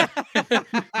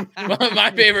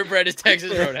 my favorite bread is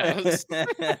Texas Roadhouse.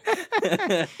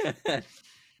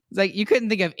 It's like you couldn't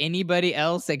think of anybody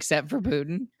else except for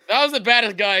Putin. That was the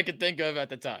baddest guy I could think of at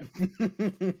the time.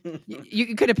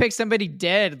 You could have picked somebody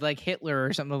dead, like Hitler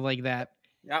or something like that.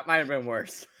 That might have been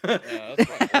worse. Yeah,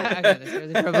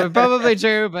 that's probably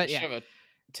true, but yeah. Shove a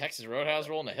Texas Roadhouse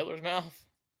roll into Hitler's mouth.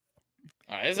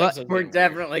 All right, we're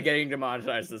definitely getting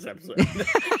demonetized this episode.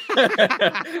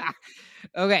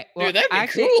 Okay, well, dude, that'd be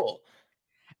cool.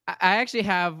 I actually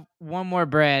have one more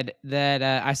bread that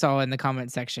I saw in the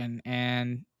comment section,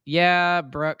 and yeah,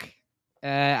 Brooke,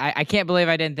 I can't believe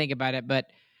I didn't think about it,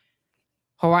 but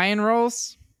Hawaiian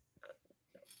rolls.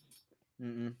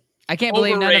 Mm-mm. I can't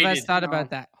believe none of us thought about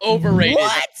that. Overrated.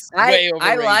 What? Way overrated.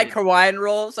 I like Hawaiian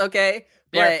rolls, okay?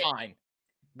 They're fine.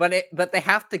 But they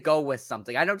have to go with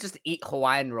something. I don't just eat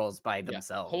Hawaiian rolls by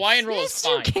themselves. Hawaiian rolls is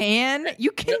fine.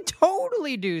 You can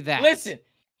totally do that. Listen,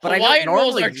 but Hawaiian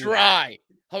rolls are dry.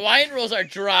 Hawaiian rolls are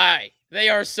dry. They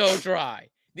are so dry.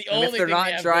 The and only if they're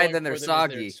thing not dry, then they're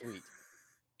soggy. Sweet.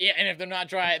 Yeah, and if they're not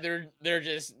dry, they're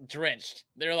just drenched.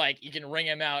 They're like you can wring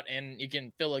them out and you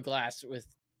can fill a glass with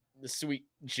the sweet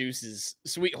juices,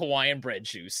 sweet Hawaiian bread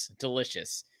juice.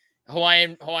 Delicious.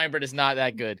 Hawaiian bread is not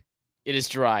that good. It is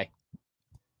dry.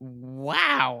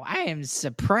 Wow, I am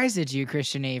surprised at you,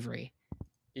 Christian Avery.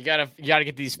 You gotta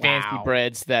get these fancy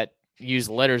breads that use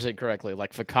letters incorrectly,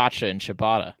 like focaccia and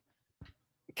ciabatta.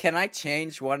 Can I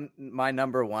change my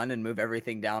number one and move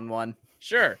everything down one?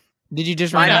 Sure. Did you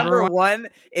just my remember number one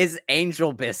is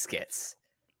Angel Biscuits.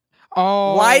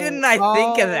 Oh, why didn't I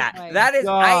think of that? That is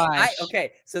gosh.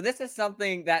 Okay. So this is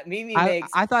something that Mimi makes.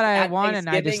 I thought I had one and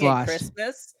I just lost.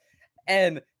 Christmas,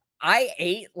 and I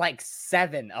ate like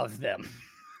 7 of them.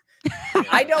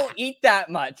 I don't eat that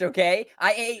much, okay?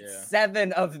 I ate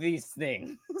 7 of these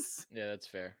things. Yeah, that's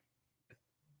fair.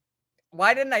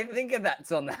 Why didn't I think of that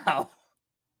till now?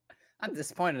 I'm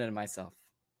disappointed in myself.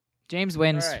 James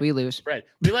wins. Right. We lose. Bread.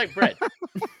 We like bread.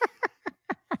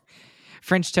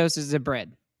 French toast is a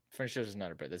bread. French toast is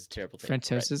not a bread. That's a terrible thing. French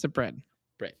toast is a bread.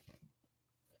 Bread.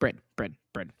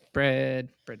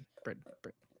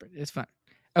 It's fun.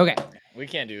 Okay. We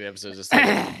can't do episodes this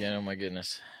time again. Oh my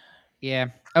goodness. Yeah.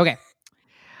 Okay.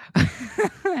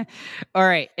 All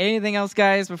right. Anything else,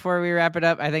 guys, before we wrap it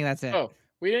up? I think that's it. Oh,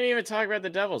 we didn't even talk about the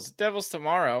Devils. Devils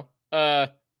tomorrow.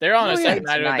 They're on a second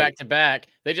night of back-to-back.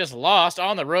 They just lost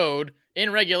on the road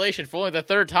in regulation for only the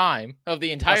 3rd time of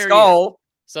the entire year.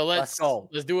 So let's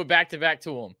do a back-to-back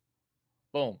to them.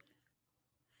 Boom.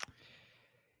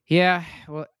 Yeah.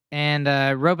 Well, and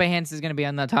Robe Hans is going to be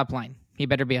on the top line. He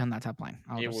better be on that top line.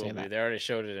 He will be. They already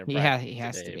showed it in practice. He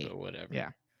has to be. But whatever. Yeah.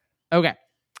 Okay.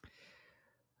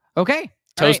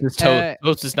 Toast is toast.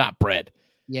 Toast is not bread.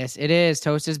 Yes, it is.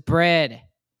 Toast is bread.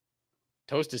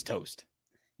 Toast is toast.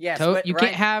 Yes, you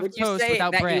can't have toast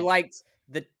without bread. You liked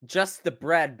just the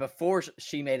bread before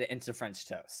she made it into French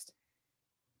toast.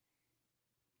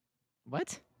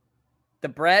 What? The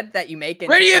bread that you make into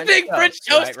Where do you think French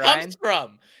toast comes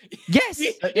from? Yes,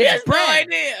 he has no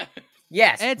idea.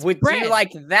 Yes, would you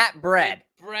like that bread?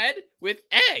 Bread with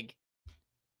egg.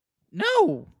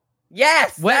 No.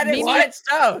 Yes, that is French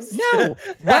toast. No,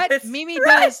 what Mimi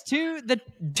does to the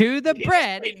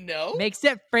bread makes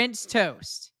it French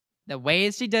toast. The way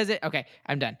she does it. Okay,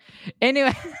 I'm done.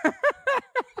 Anyway.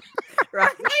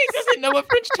 Ryan doesn't know what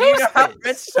French toast is. How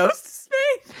French toast is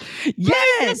made?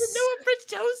 Yes. Ryan doesn't know what French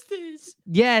toast is.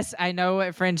 Yes, I know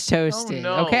what French toast is.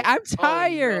 No. Okay, I'm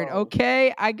tired.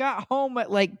 Okay, I got home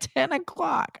at like 10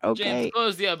 o'clock. Okay. James,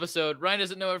 close the episode. Ryan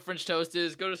doesn't know what French toast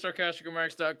is. Go to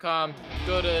StarcasticRemarks.com.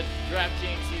 Go to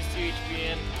DraftKings, use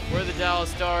THPN. We're the Dallas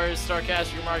Stars,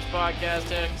 Starcastic Remarks podcast.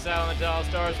 Check us out on the Dallas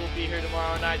Stars. We'll be here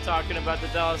tomorrow night talking about the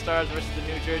Dallas Stars versus the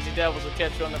New Jersey Devils. We'll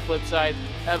catch you on the flip side.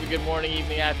 Have a good morning,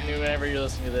 evening, afternoon, whenever you're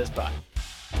listening to this. Bye.